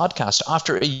Rogan podcast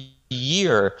after a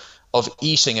year of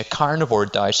eating a carnivore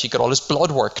diet, he got all his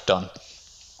blood work done.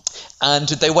 And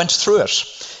they went through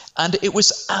it. And it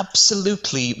was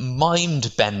absolutely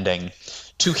mind-bending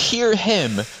to hear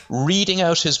him reading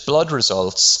out his blood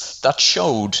results that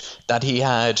showed that he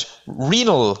had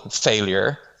renal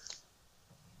failure,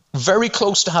 very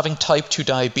close to having type 2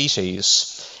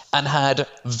 diabetes, and had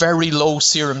very low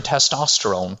serum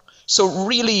testosterone. So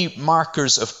really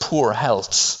markers of poor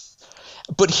health.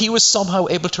 But he was somehow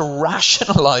able to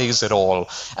rationalize it all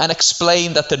and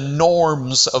explain that the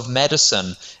norms of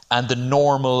medicine and the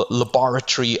normal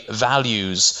laboratory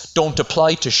values don't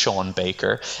apply to Shawn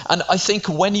Baker. And I think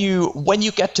when you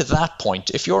get to that point,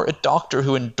 if you're a doctor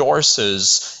who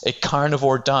endorses a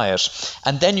carnivore diet,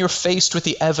 and then you're faced with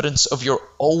the evidence of your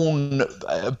own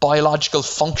biological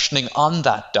functioning on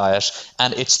that diet,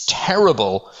 and it's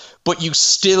terrible, but you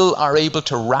still are able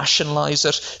to rationalize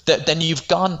it, then you've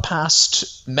gone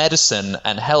past medicine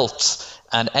and health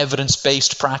and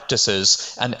evidence-based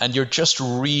practices, and you're just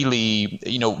really,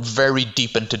 very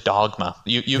deep into dogma.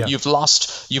 You've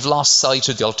lost sight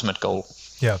of the ultimate goal.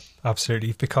 Yeah, absolutely.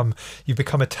 You've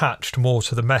become attached more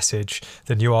to the message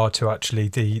than you are to actually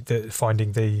the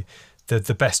finding the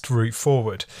best route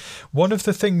forward. One of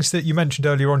the things that you mentioned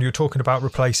earlier on, you were talking about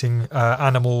replacing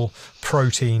animal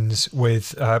proteins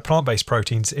with plant-based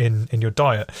proteins in your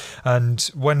diet. And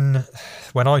when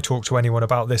I talk to anyone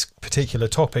about this particular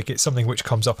topic, it's something which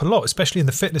comes up a lot, especially in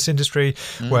the fitness industry,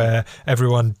 where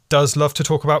everyone does love to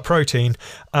talk about protein.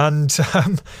 And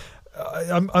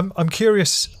I'm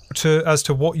curious as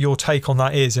to what your take on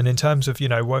that is, and in terms of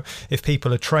if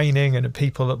people are training and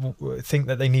people think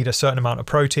that they need a certain amount of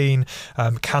protein,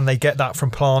 can they get that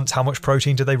from plants? How much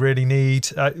protein do they really need?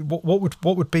 What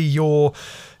would be your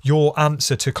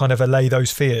answer to kind of allay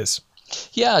those fears?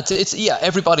 Yeah,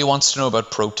 everybody wants to know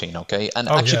about protein, okay? And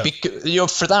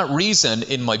for that reason,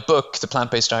 in my book, The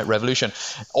Plant-Based Diet Revolution,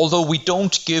 although we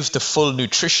don't give the full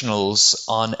nutritionals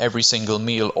on every single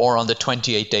meal or on the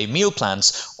 28-day meal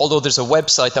plans, although there's a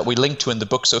website that we link to in the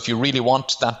book, so if you really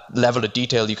want that level of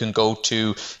detail, you can go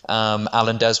to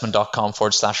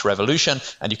alandesmond.com/revolution,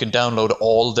 and you can download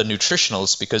all the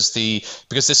nutritionals because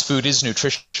this food is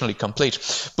nutritionally complete.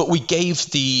 But we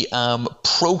gave the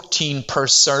protein per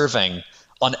serving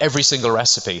on every single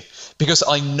recipe, because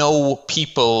I know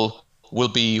people will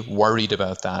be worried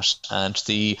about that. And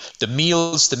the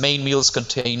main meals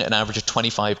contain an average of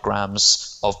 25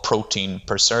 grams of protein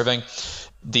per serving.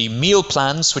 The meal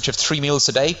plans, which have 3 meals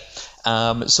a day,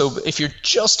 so if you're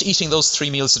just eating those 3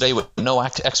 meals a day with no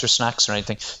extra snacks or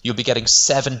anything, you'll be getting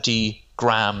 70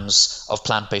 grams of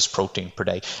plant-based protein per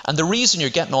day. And the reason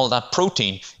you're getting all that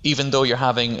protein, even though you're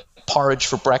having porridge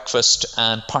for breakfast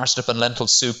and parsnip and lentil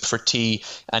soup for tea,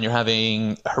 and you're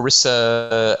having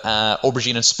harissa,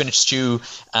 aubergine and spinach stew,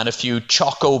 and a few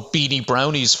choco beanie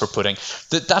brownies for pudding.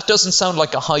 That doesn't sound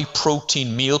like a high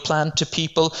protein meal plan to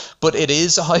people, but it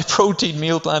is a high protein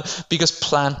meal plan because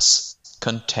plants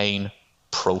contain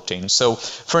protein. So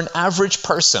for an average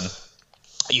person,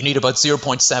 you need about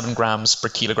 0.7 grams per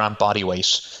kilogram body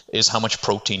weight is how much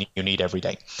protein you need every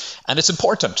day. And it's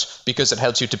important because it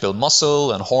helps you to build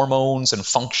muscle and hormones and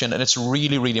function. And it's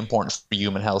really, really important for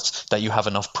human health that you have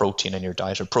enough protein in your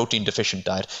diet. A protein deficient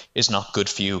diet is not good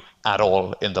for you at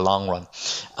all in the long run.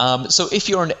 So if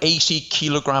you're an 80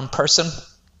 kilogram person,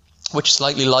 which is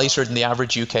slightly lighter than the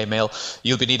average UK male,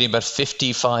 you'll be needing about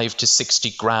 55 to 60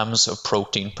 grams of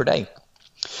protein per day.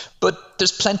 But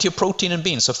there's plenty of protein in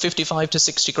beans, so 55 to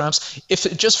 60 grams. If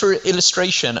just for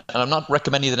illustration, and I'm not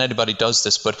recommending that anybody does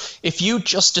this, but if you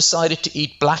just decided to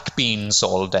eat black beans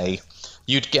all day,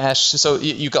 you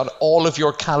got all of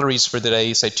your calories for the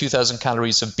day, say 2,000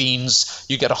 calories of beans,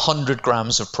 you get 100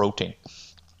 grams of protein.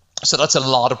 So that's a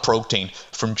lot of protein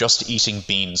from just eating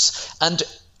beans. And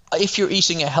if you're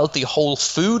eating a healthy whole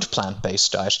food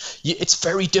plant-based diet, it's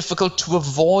very difficult to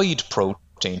avoid protein.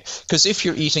 Because if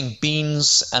you're eating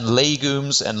beans and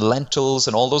legumes and lentils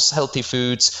and all those healthy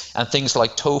foods and things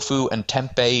like tofu and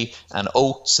tempeh and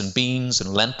oats and beans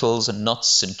and lentils and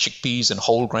nuts and chickpeas and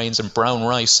whole grains and brown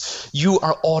rice, you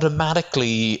are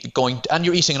automatically and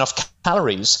you're eating enough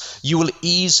calories, you will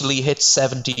easily hit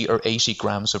 70 or 80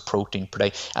 grams of protein per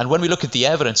day. And when we look at the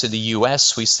evidence in the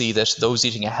US, we see that those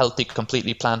eating a healthy,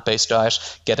 completely plant-based diet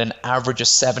get an average of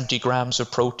 70 grams of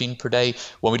protein per day.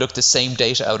 When we look at the same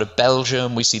data out of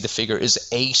Belgium, we see the figure is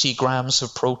 80 grams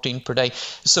of protein per day.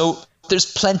 So there's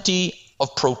plenty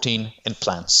of protein in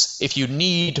plants. If you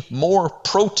need more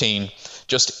protein,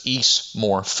 just eat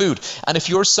more food. And if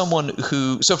you're someone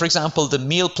so for example, the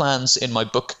meal plans in my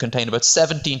book contain about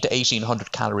 17 to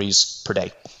 1800 calories per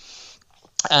day.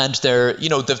 And they're,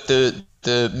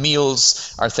 the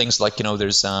meals are things like,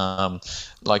 there's tempeh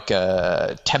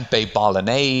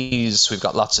bolognese. We've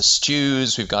got lots of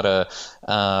stews. We've got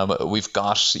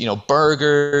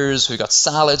burgers. We've got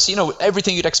salads.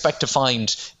 Everything you'd expect to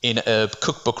find in a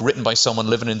cookbook written by someone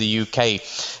living in the UK.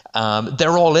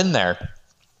 They're all in there.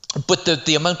 But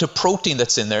the amount of protein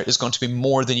that's in there is going to be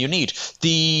more than you need.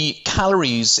 The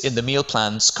calories in the meal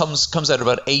plans comes out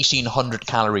about 1,800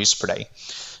 calories per day.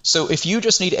 So if you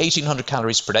just need 1,800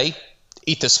 calories per day,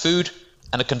 eat this food,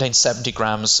 and it contains 70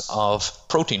 grams of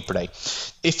protein per day.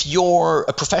 If you're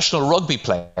a professional rugby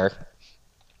player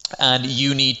and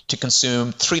you need to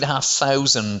consume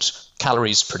 3,500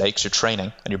 calories per day because you're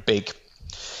training and you're big,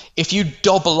 if you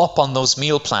double up on those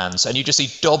meal plans and you just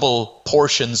eat double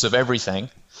portions of everything,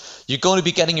 you're going to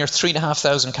be getting your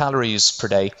 3,500 calories per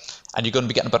day, and you're going to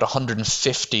be getting about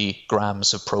 150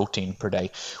 grams of protein per day,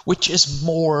 which is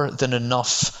more than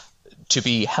enough to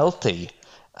be healthy.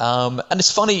 And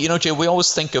it's funny, Jay, we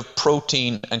always think of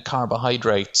protein and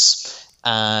carbohydrates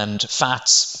and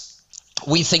fats.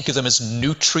 We think of them as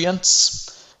nutrients.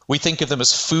 We think of them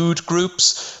as food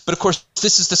groups. But of course,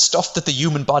 this is the stuff that the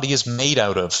human body is made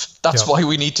out of. That's why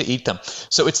we need to eat them.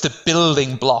 So it's the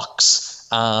building blocks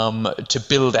to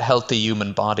build a healthy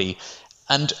human body.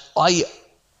 And I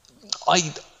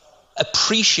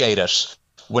appreciate it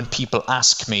when people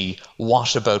ask me,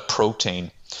 what about protein?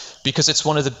 Because it's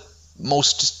one of the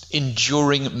most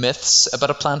enduring myths about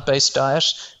a plant-based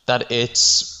diet, that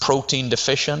it's protein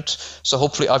deficient. So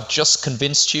hopefully I've just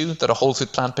convinced you that a whole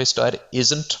food plant-based diet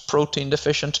isn't protein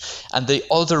deficient. And the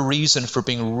other reason for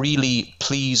being really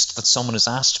pleased that someone has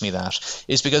asked me that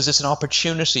is because it's an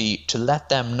opportunity to let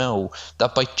them know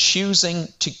that by choosing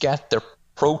to get their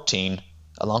protein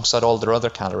alongside all their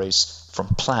other calories from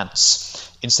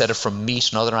plants instead of from meat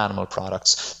and other animal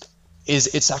products,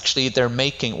 it's actually they're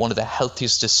making one of the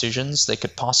healthiest decisions they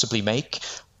could possibly make,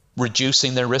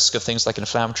 reducing their risk of things like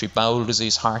inflammatory bowel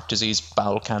disease, heart disease,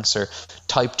 bowel cancer,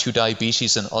 type 2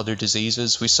 diabetes, and other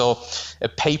diseases. We saw a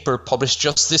paper published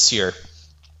just this year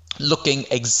looking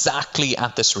exactly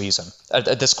at this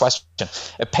this question.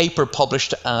 A paper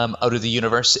published out of the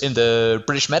university in the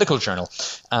British Medical Journal,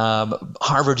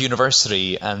 Harvard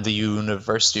University and the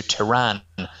University of Tehran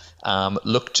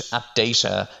looked at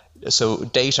data. So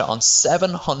data on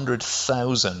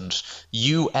 700,000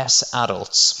 US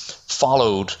adults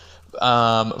followed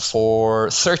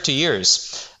for 30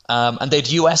 years. And they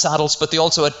had US adults, but they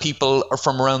also had people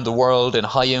from around the world in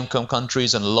high-income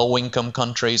countries and low-income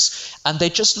countries. And they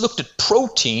just looked at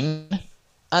protein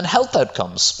and health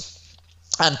outcomes.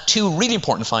 And two really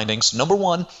important findings. Number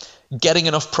one, getting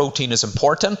enough protein is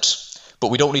important, but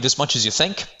we don't need as much as you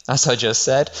think, as I just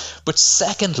said. But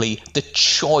secondly, the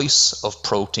choice of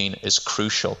protein is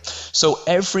crucial. So for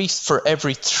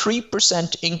every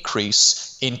 3%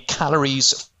 increase in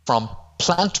calories from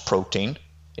plant protein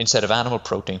instead of animal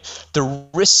protein, the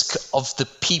risk of the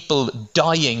people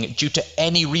dying due to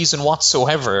any reason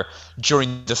whatsoever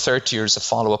during the 30 years of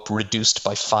follow-up reduced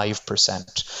by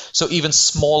 5%. So even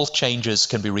small changes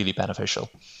can be really beneficial.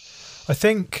 I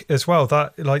think as well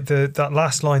that that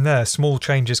last line there, small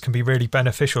changes can be really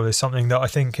beneficial, is something that I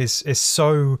think is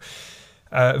so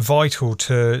vital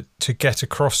to get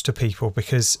across to people,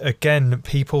 because again,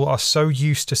 people are so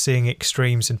used to seeing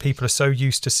extremes, and people are so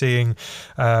used to seeing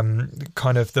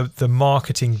kind of the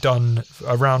marketing done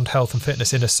around health and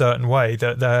fitness in a certain way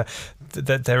that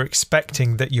they're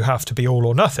expecting that you have to be all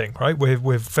or nothing, right?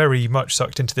 We're very much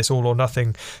sucked into this all or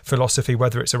nothing philosophy,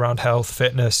 whether it's around health,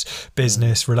 fitness,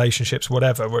 business, relationships,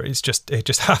 whatever, where it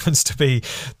just happens to be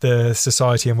the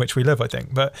society in which we live, I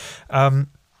think. But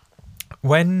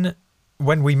when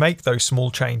we make those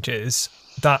small changes,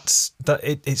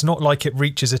 it's not like it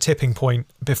reaches a tipping point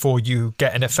before you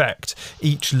get an effect.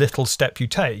 Each little step you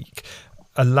take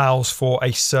allows for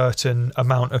a certain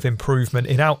amount of improvement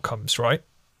in outcomes, right?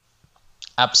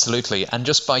 Absolutely. And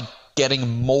just by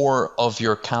getting more of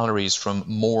your calories from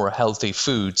more healthy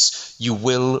foods, you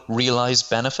will realize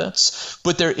benefits.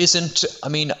 But there isn't,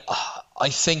 I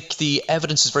think the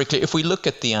evidence is very clear. If we look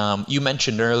at the, you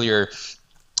mentioned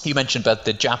about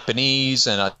the Japanese,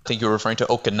 and I think you were referring to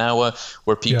Okinawa,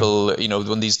 where people,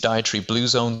 when these dietary blue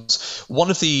zones, one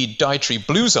of the dietary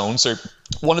blue zones, or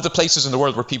one of the places in the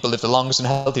world where people live the longest and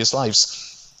healthiest lives,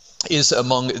 is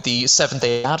among the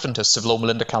Seventh-day Adventists of Loma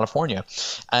Linda, California.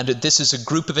 And this is a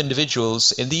group of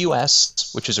individuals in the US,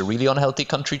 which is a really unhealthy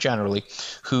country generally,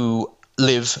 who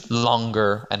live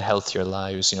longer and healthier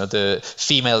lives. The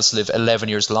females live 11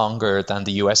 years longer than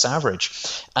the US average.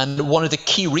 And one of the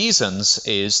key reasons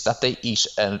is that they eat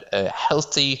a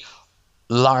healthy,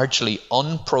 largely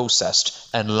unprocessed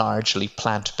and largely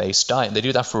plant-based diet. And they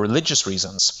do that for religious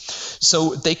reasons.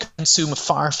 So they consume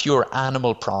far fewer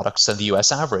animal products than the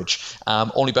US average,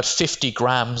 only about 50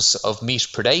 grams of meat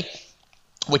per day,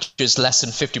 which is less than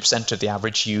 50% of the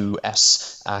average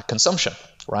US consumption,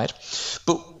 right?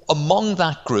 But among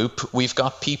that group, we've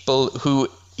got people who,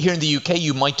 here in the UK,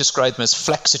 you might describe them as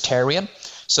flexitarian.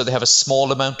 So they have a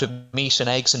small amount of meat and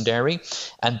eggs and dairy.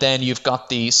 And then you've got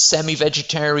the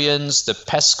semi-vegetarians, the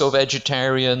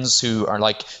pesco-vegetarians who are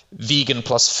like vegan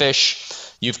plus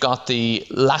fish. You've got the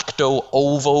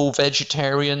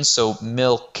lacto-ovo-vegetarians, so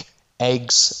milk,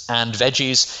 eggs, and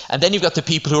veggies. And then you've got the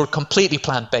people who are completely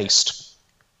plant-based.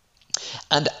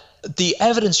 And the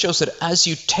evidence shows that as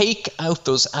you take out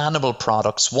those animal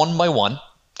products one by one,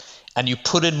 and you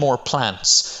put in more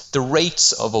plants, the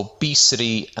rates of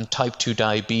obesity and type 2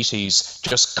 diabetes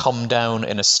just come down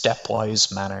in a stepwise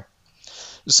manner.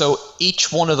 So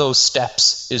each one of those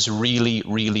steps is really,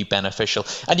 really beneficial.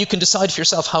 And you can decide for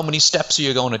yourself how many steps are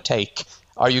you going to take.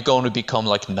 Are you going to become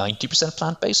like 90%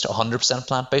 plant-based, 100%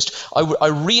 plant-based? I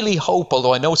really hope,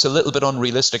 although I know it's a little bit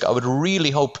unrealistic, I would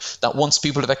really hope that once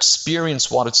people have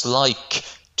experienced what it's like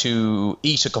to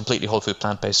eat a completely whole food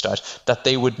plant-based diet, that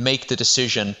they would make the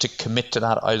decision to commit to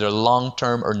that either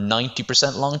long-term or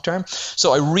 90% long-term.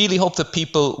 So I really hope that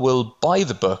people will buy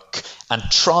the book and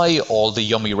try all the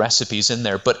yummy recipes in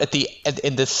there. But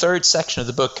in the third section of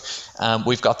the book,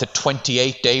 we've got the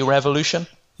 28-day revolution.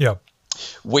 Yeah.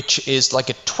 Which is like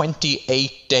a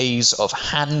 28 days of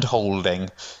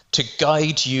hand-holding to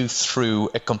guide you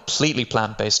through a completely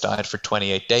plant-based diet for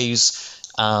 28 days.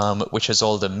 Which has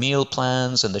all the meal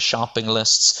plans and the shopping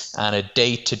lists and a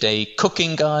day-to-day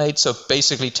cooking guide. So it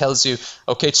basically tells you,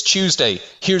 okay, it's Tuesday,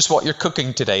 here's what you're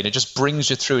cooking today. And it just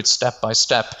brings you through it step by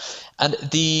step. And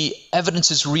the evidence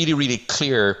is really, really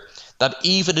clear that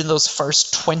even in those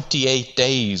first 28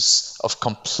 days of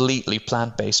completely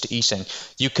plant-based eating,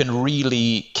 you can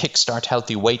really kickstart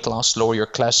healthy weight loss, lower your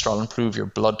cholesterol, improve your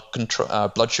blood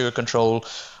sugar control,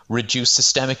 reduce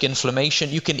systemic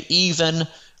inflammation. You can even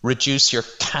reduce your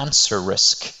cancer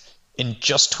risk in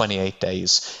just 28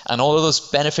 days. And all of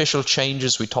those beneficial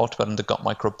changes we talked about in the gut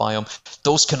microbiome,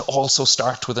 those can also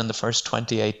start within the first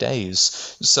 28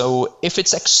 days. So if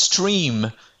it's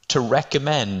extreme to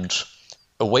recommend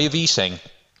a way of eating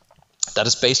that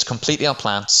is based completely on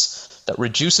plants, that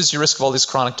reduces your risk of all these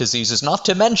chronic diseases, not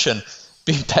to mention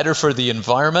being better for the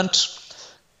environment,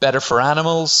 better for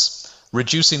animals,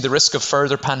 reducing the risk of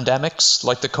further pandemics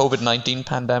like the COVID-19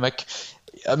 pandemic,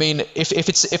 I mean, if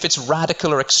it's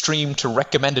radical or extreme to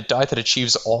recommend a diet that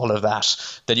achieves all of that,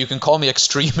 then you can call me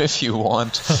extreme if you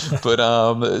want.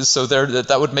 But so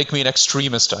that would make me an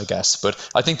extremist, I guess. But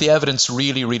I think the evidence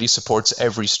really, really supports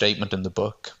every statement in the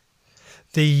book.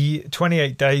 The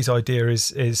 28 days idea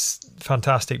is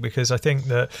fantastic, because I think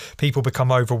that people become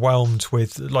overwhelmed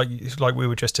with, like we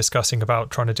were just discussing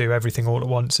about trying to do everything all at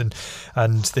once, and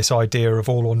this idea of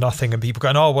all or nothing, and people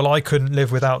going, oh, well, I couldn't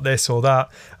live without this or that,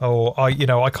 or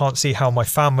I can't see how my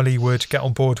family would get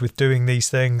on board with doing these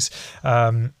things.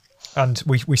 And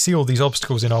we see all these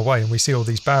obstacles in our way, and we see all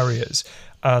these barriers.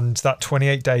 And that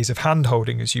 28 days of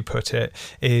hand-holding, as you put it,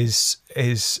 is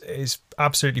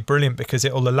absolutely brilliant, because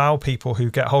it will allow people who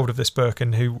get hold of this book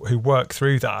and who work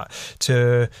through that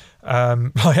to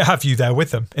have you there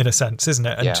with them, in a sense, isn't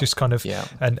it? And just kind of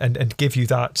and give you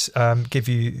that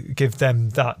give them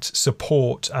that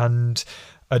support and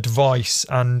advice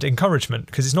and encouragement,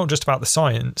 because it's not just about the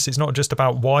science, it's not just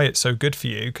about why it's so good for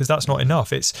you, because that's not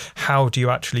enough. It's how do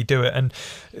you actually do it, and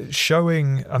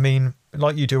showing, I mean,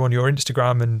 like you do on your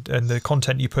Instagram and the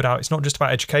content you put out, it's not just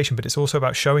about education, but it's also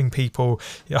about showing people.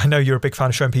 I know you're a big fan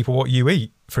of showing people what you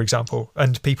eat, for example,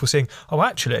 and people seeing, oh,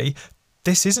 actually,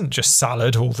 this isn't just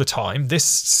salad all the time.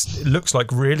 This looks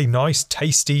like really nice,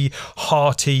 tasty,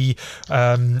 hearty,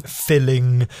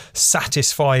 filling,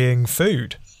 satisfying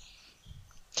food.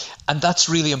 And that's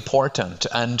really important.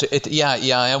 And I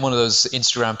am one of those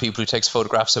Instagram people who takes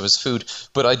photographs of his food,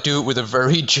 but I do it with a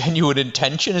very genuine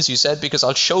intention, as you said, because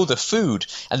I'll show the food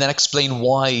and then explain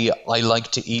why I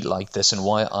like to eat like this and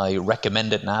why I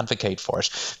recommend it and advocate for it.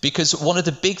 Because one of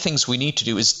the big things we need to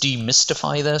do is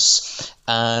demystify this.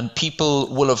 And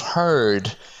people will have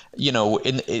heard,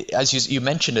 as you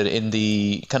mentioned it, in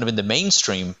the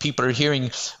mainstream, people are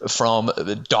hearing from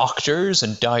doctors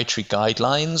and dietary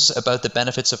guidelines about the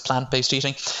benefits of plant-based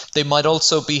eating. They might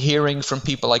also be hearing from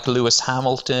people like Lewis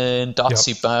Hamilton,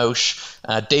 Dotsie Bausch,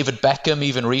 David Beckham,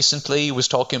 even recently was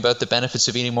talking about the benefits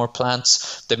of eating more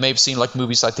plants. They may have seen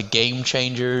movies like The Game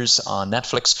Changers on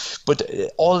Netflix, but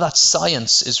all that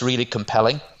science is really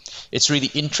compelling. It's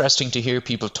really interesting to hear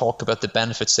people talk about the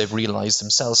benefits they've realized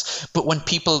themselves. But when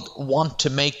people want to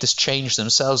make this change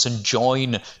themselves and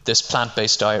join this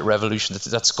plant-based diet revolution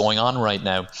that's going on right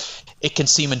now, it can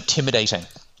seem intimidating.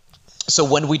 So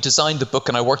when we designed the book,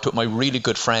 and I worked with my really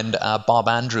good friend Bob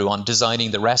Andrew on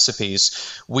designing the recipes,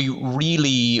 we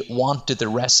really wanted the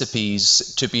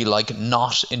recipes to be like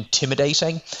not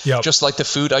intimidating, just like the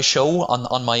food I show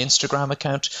on my Instagram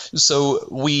account. So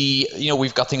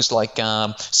we've got things like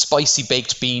spicy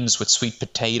baked beans with sweet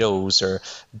potatoes, or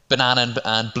banana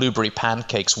and blueberry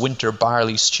pancakes, winter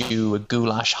barley stew, a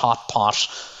goulash hot pot,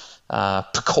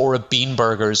 pakora bean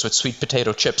burgers with sweet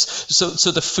potato chips. So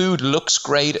the food looks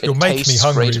great. You're making me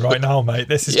hungry right now, mate.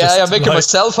 This is I'm making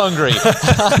myself hungry.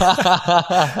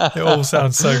 It all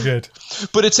sounds so good.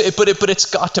 But it's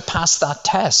got to pass that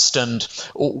test. And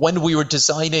when we were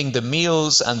designing the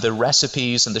meals and the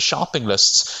recipes and the shopping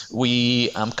lists,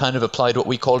 we kind of applied what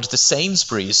we called the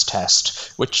Sainsbury's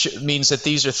test, which means that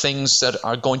these are things that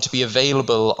are going to be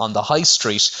available on the high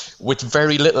street with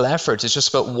very little effort. It's just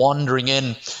about wandering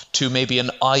in to maybe an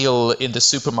aisle in the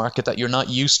supermarket that you're not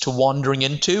used to wandering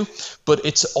into, but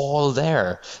it's all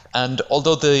there. And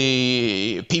although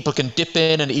the people can dip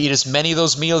in and eat as many of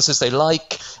those meals as they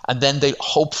like, and then they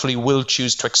hopefully will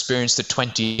choose to experience the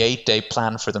 28-day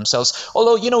plan for themselves.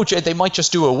 Although, Jay, they might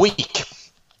just do a week.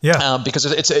 Yeah. Because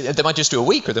they might just do a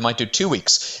week, or they might do 2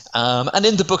 weeks. And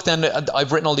in the book, then,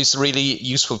 I've written all these really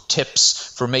useful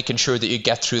tips for making sure that you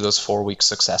get through those 4 weeks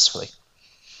successfully.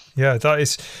 Yeah, that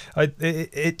is.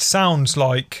 It sounds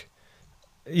like,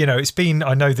 it's been.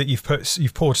 I know that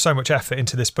you've poured so much effort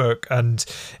into this book, and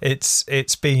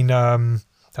it's been.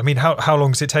 I mean, how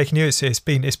long has it taken you? It's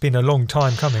been a long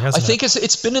time coming, hasn't it? I think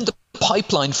it's been in the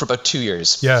pipeline for about 2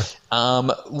 years. Yeah.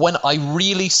 When I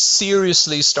really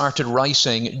seriously started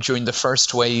writing during the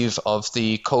first wave of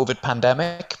the COVID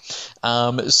pandemic.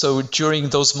 So during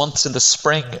those months in the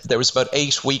spring, there was about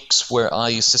 8 weeks where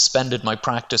I suspended my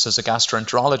practice as a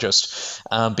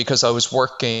gastroenterologist because I was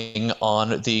working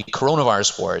on the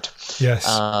coronavirus ward. Yes.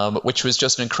 Which was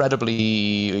just an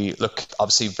incredibly,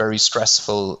 obviously very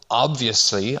stressful,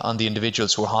 obviously, on the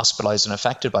individuals who were hospitalized and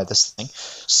affected by this thing.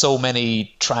 So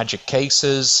many tragic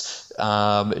cases.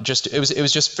 It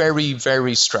was just very,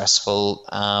 very stressful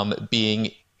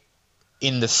being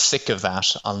in the thick of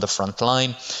that on the front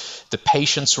line. The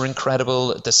patients were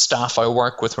incredible. The staff I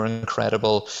work with were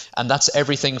incredible. And that's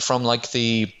everything from like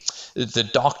the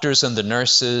doctors and the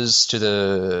nurses, to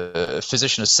the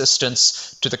physician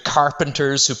assistants, to the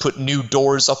carpenters who put new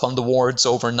doors up on the wards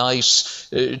overnight,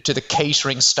 to the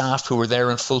catering staff who were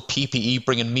there in full PPE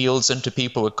bringing meals into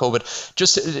people with COVID.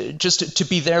 Just to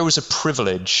be there was a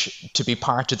privilege, to be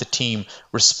part of the team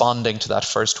responding to that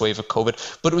first wave of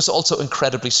COVID. But it was also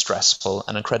incredibly stressful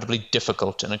and incredibly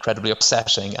difficult and incredibly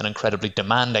upsetting and incredibly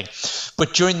demanding.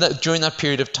 But during that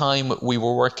period of time, we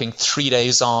were working 3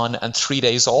 days on and 3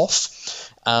 days off.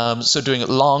 So doing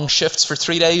long shifts for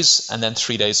 3 days, and then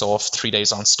 3 days off, 3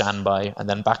 days on standby, and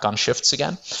then back on shifts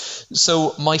again.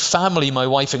 So my family, my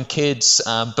wife and kids,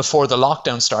 before the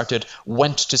lockdown started,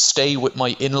 went to stay with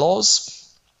my in-laws,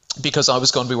 because I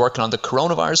was going to be working on the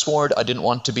coronavirus ward. I didn't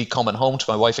want to be coming home to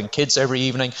my wife and kids every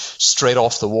evening straight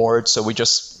off the ward. So we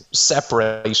just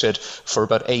separated for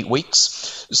about 8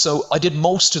 weeks. So I did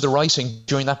most of the writing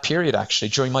during that period, actually,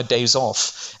 during my days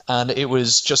off. And it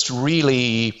was just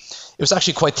really, it was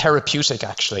actually quite therapeutic,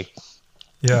 actually.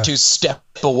 Yeah. To step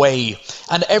away.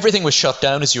 And everything was shut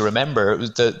down, as you remember. It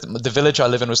was the village I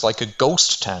live in was like a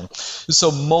ghost town.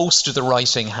 So most of the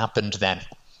writing happened then.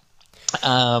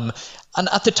 And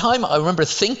at the time, I remember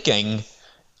thinking,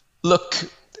 look,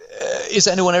 is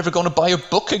anyone ever going to buy a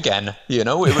book again?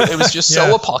 It was just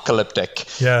so apocalyptic.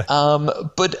 Yeah.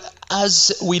 But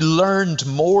as we learned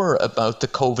more about the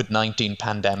COVID-19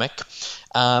 pandemic,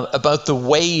 about the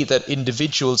way that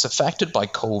individuals affected by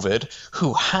COVID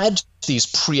who had these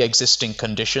pre-existing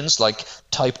conditions like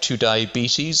type 2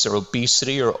 diabetes or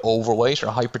obesity or overweight or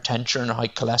hypertension or high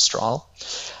cholesterol,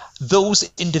 those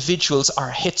individuals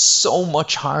are hit so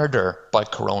much harder by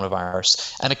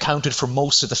coronavirus and accounted for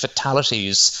most of the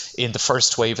fatalities in the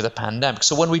first wave of the pandemic.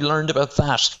 So when we learned about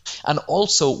that, and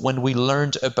also when we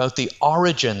learned about the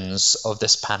origins of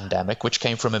this pandemic, which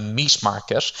came from a meat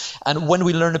market, and when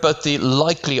we learned about the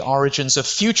likely origins of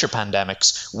future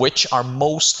pandemics, which are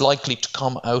most likely to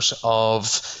come out of,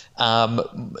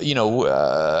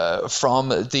 from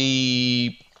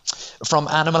the From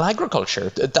animal agriculture.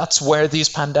 That's where these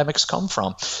pandemics come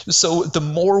from. So the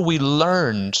more we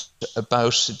learned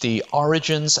about the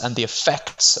origins and the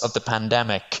effects of the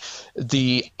pandemic,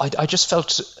 I just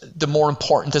felt the more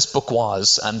important this book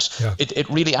was. And it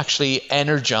really actually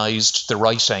energized the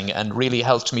writing and really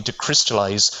helped me to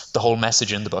crystallize the whole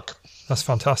message in the book. That's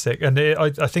fantastic. And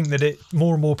I think that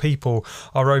more and more people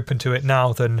are open to it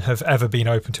now than have ever been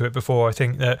open to it before. I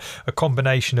think that a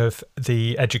combination of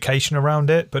the education around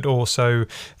it, but also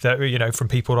that, you know, from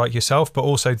people like yourself, but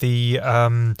also the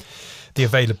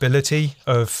availability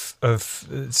of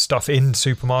stuff in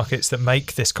supermarkets that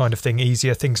make this kind of thing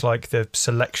easier. Things like the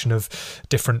selection of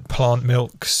different plant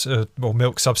milks or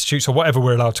milk substitutes or whatever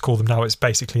we're allowed to call them now. It's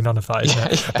basically none of that,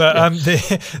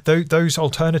 isn't it? But those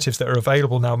alternatives that are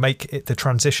available now make the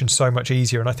transition so much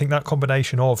easier. And I think that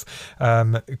combination of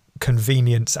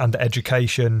convenience and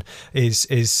education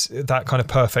is that kind of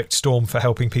perfect storm for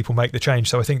helping people make the change.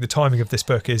 So I think the timing of this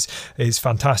book is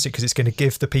fantastic, because it's going to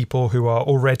give the people who are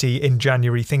already in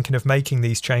January thinking of making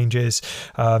these changes,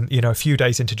 a few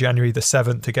days into January the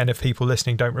 7th, again, if people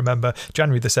listening don't remember,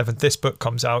 January the 7th, this book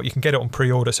comes out. You can get it on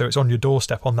pre-order, so it's on your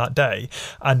doorstep on that day,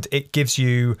 and it gives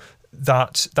you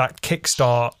that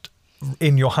kickstart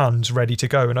in your hands, ready to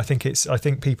go. And I think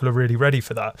people are really ready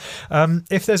for that.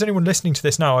 If there's anyone listening to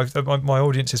this now, my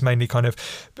audience is mainly kind of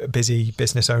busy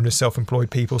business owners, self-employed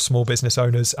people, small business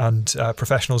owners, and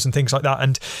professionals and things like that.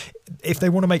 And if they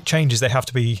want to make changes, they have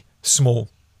to be small.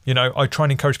 You know, I try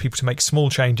and encourage people to make small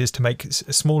changes, to make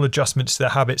small adjustments to their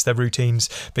habits, their routines,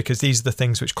 because these are the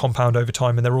things which compound over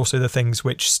time, and they're also the things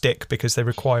which stick because they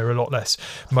require a lot less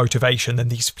motivation than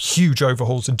these huge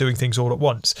overhauls and doing things all at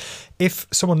once. If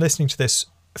someone listening to this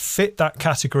fit that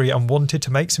category and wanted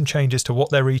to make some changes to what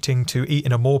they're eating, to eat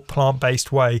in a more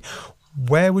plant-based way,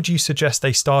 where would you suggest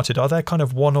they started? Are there kind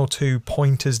of one or two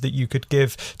pointers that you could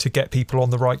give to get people on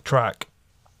the right track?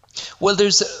 Well,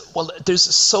 there's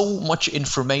so much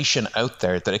information out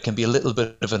there that it can be a little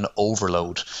bit of an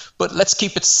overload. But let's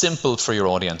keep it simple for your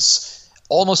audience.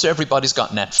 Almost everybody's got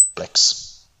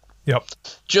Netflix. Yep.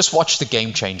 Just watch The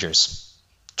Game Changers.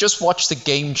 Just watch the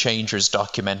Game Changers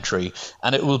documentary,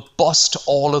 and it will bust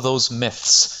all of those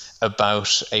myths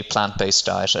about a plant-based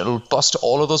diet. It'll bust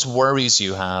all of those worries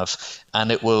you have,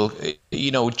 and it will,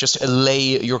 just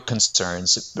allay your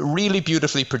concerns. Really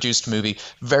beautifully produced movie,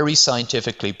 very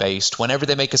scientifically based. Whenever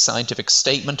they make a scientific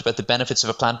statement about the benefits of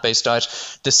a plant-based diet,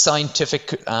 the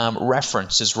scientific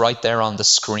reference is right there on the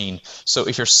screen. So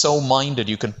if you're so minded,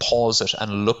 you can pause it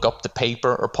and look up the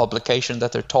paper or publication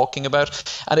that they're talking about.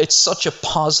 And it's such a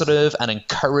positive and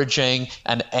encouraging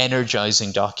and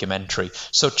energizing documentary.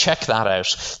 So check that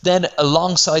out. Then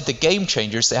alongside the Game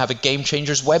Changers, they have a Game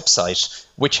Changers website,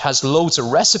 which has loads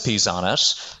of recipes on it,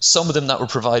 some of them that were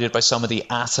provided by some of the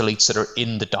athletes that are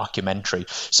in the documentary.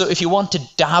 So if you want to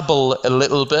dabble a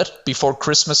little bit before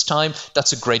Christmas time,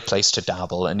 that's a great place to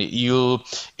dabble. And it will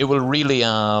really, in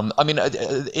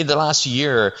the last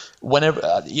year, whenever,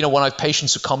 when I have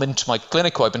patients who come into my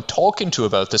clinic who I've been talking to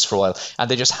about this for a while,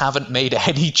 and they just haven't made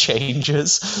any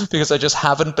changes because I just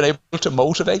haven't been able to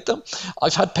motivate them.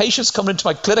 I've had patients come into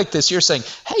my clinic this year saying,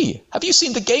 "Hey, have you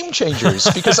seen the Game Changers?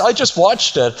 Because I just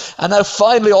watched it, and now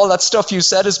finally all that stuff you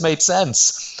said has made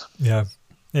sense." Yeah,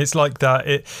 it's like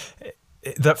that.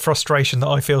 That frustration that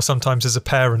I feel sometimes as a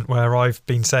parent, where I've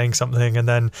been saying something and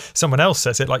then someone else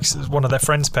says it, like one of their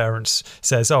friends' parents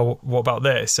says, "Oh, what about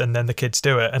this?" And then the kids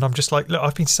do it, and I'm just like, "Look,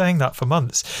 I've been saying that for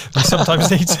months." You sometimes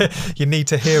you need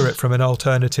to hear it from an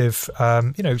alternative.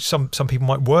 Some people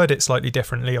might word it slightly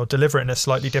differently or deliver it in a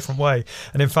slightly different way.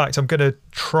 And in fact, I'm going to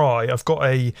try. I've got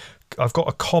a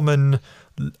common.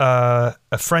 A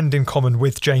friend in common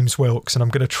with James Wilks, and I'm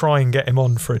going to try and get him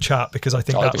on for a chat, because I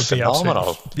think that would be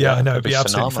absolutely, I know, it'd be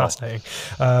absolutely fascinating.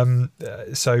 I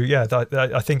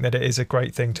think that it is a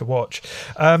great thing to watch.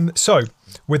 So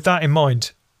with that in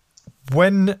mind,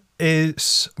 when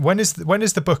is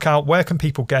the book out? Where can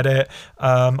people get it?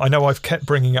 I know I've kept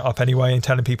bringing it up anyway and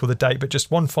telling people the date, but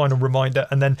just one final reminder.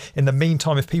 And then in the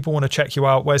meantime, if people want to check you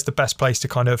out, where's the best place to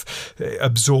kind of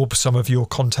absorb some of your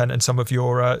content and some of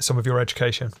your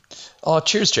education? Oh,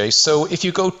 cheers, Jay. So if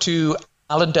you go to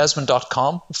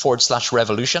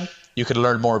alandesmond.com/revolution, you can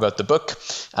learn more about the book,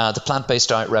 The Plant-Based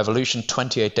Diet Revolution,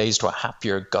 28 Days to a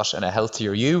Happier Gut and a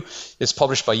Healthier You. It's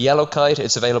published by Yellowkite.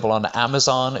 It's available on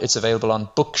Amazon. It's available on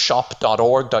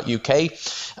bookshop.org.uk.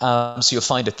 So you'll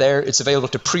find it there. It's available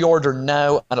to pre-order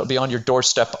now, and it'll be on your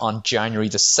doorstep on January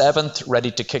the 7th,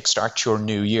 ready to kickstart your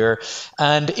new year.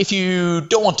 And if you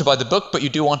don't want to buy the book, but you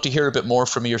do want to hear a bit more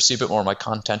from me or see a bit more of my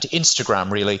content,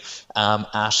 Instagram really,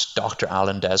 at Dr.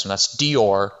 Alan Desmond. That's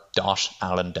Dr.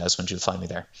 Alan Desmond. You'll find me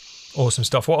there. Awesome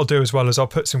stuff. What I'll do as well is I'll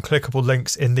put some clickable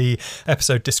links in the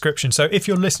episode description. So if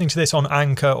you're listening to this on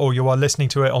Anchor or you are listening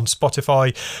to it on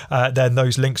Spotify, then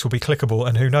those links will be clickable,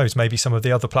 and who knows, maybe some of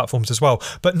the other platforms as well.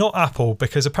 But not Apple,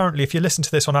 because apparently if you listen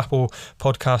to this on Apple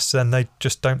Podcasts, then they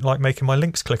just don't like making my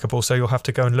links clickable. So you'll have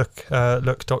to go and look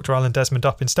Dr. Alan Desmond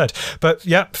up instead. But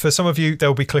yeah, for some of you, there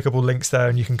will be clickable links there,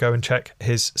 and you can go and check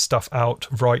his stuff out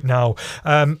right now.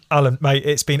 Alan, mate,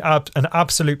 it's been an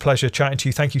absolute pleasure chatting to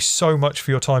you. Thank you so much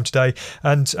for your time today,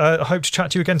 and I hope to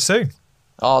chat to you again soon.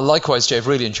 Oh, likewise, Jay.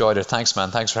 Really enjoyed it. Thanks,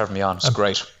 man. Thanks for having me on. It's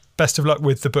great. Best of luck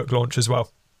with the book launch as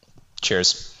well.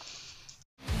 Cheers.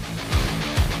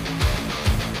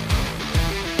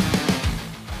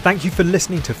 Thank you for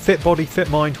listening to Fit Body, Fit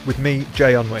Mind with me,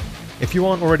 Jay Unwin. If you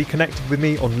aren't already connected with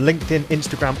me on LinkedIn,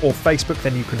 Instagram or Facebook,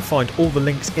 then you can find all the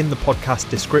links in the podcast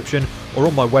description or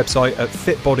on my website at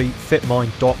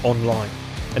fitbodyfitmind.online.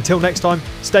 Until next time,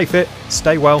 stay fit,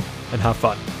 stay well, and have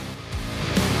fun.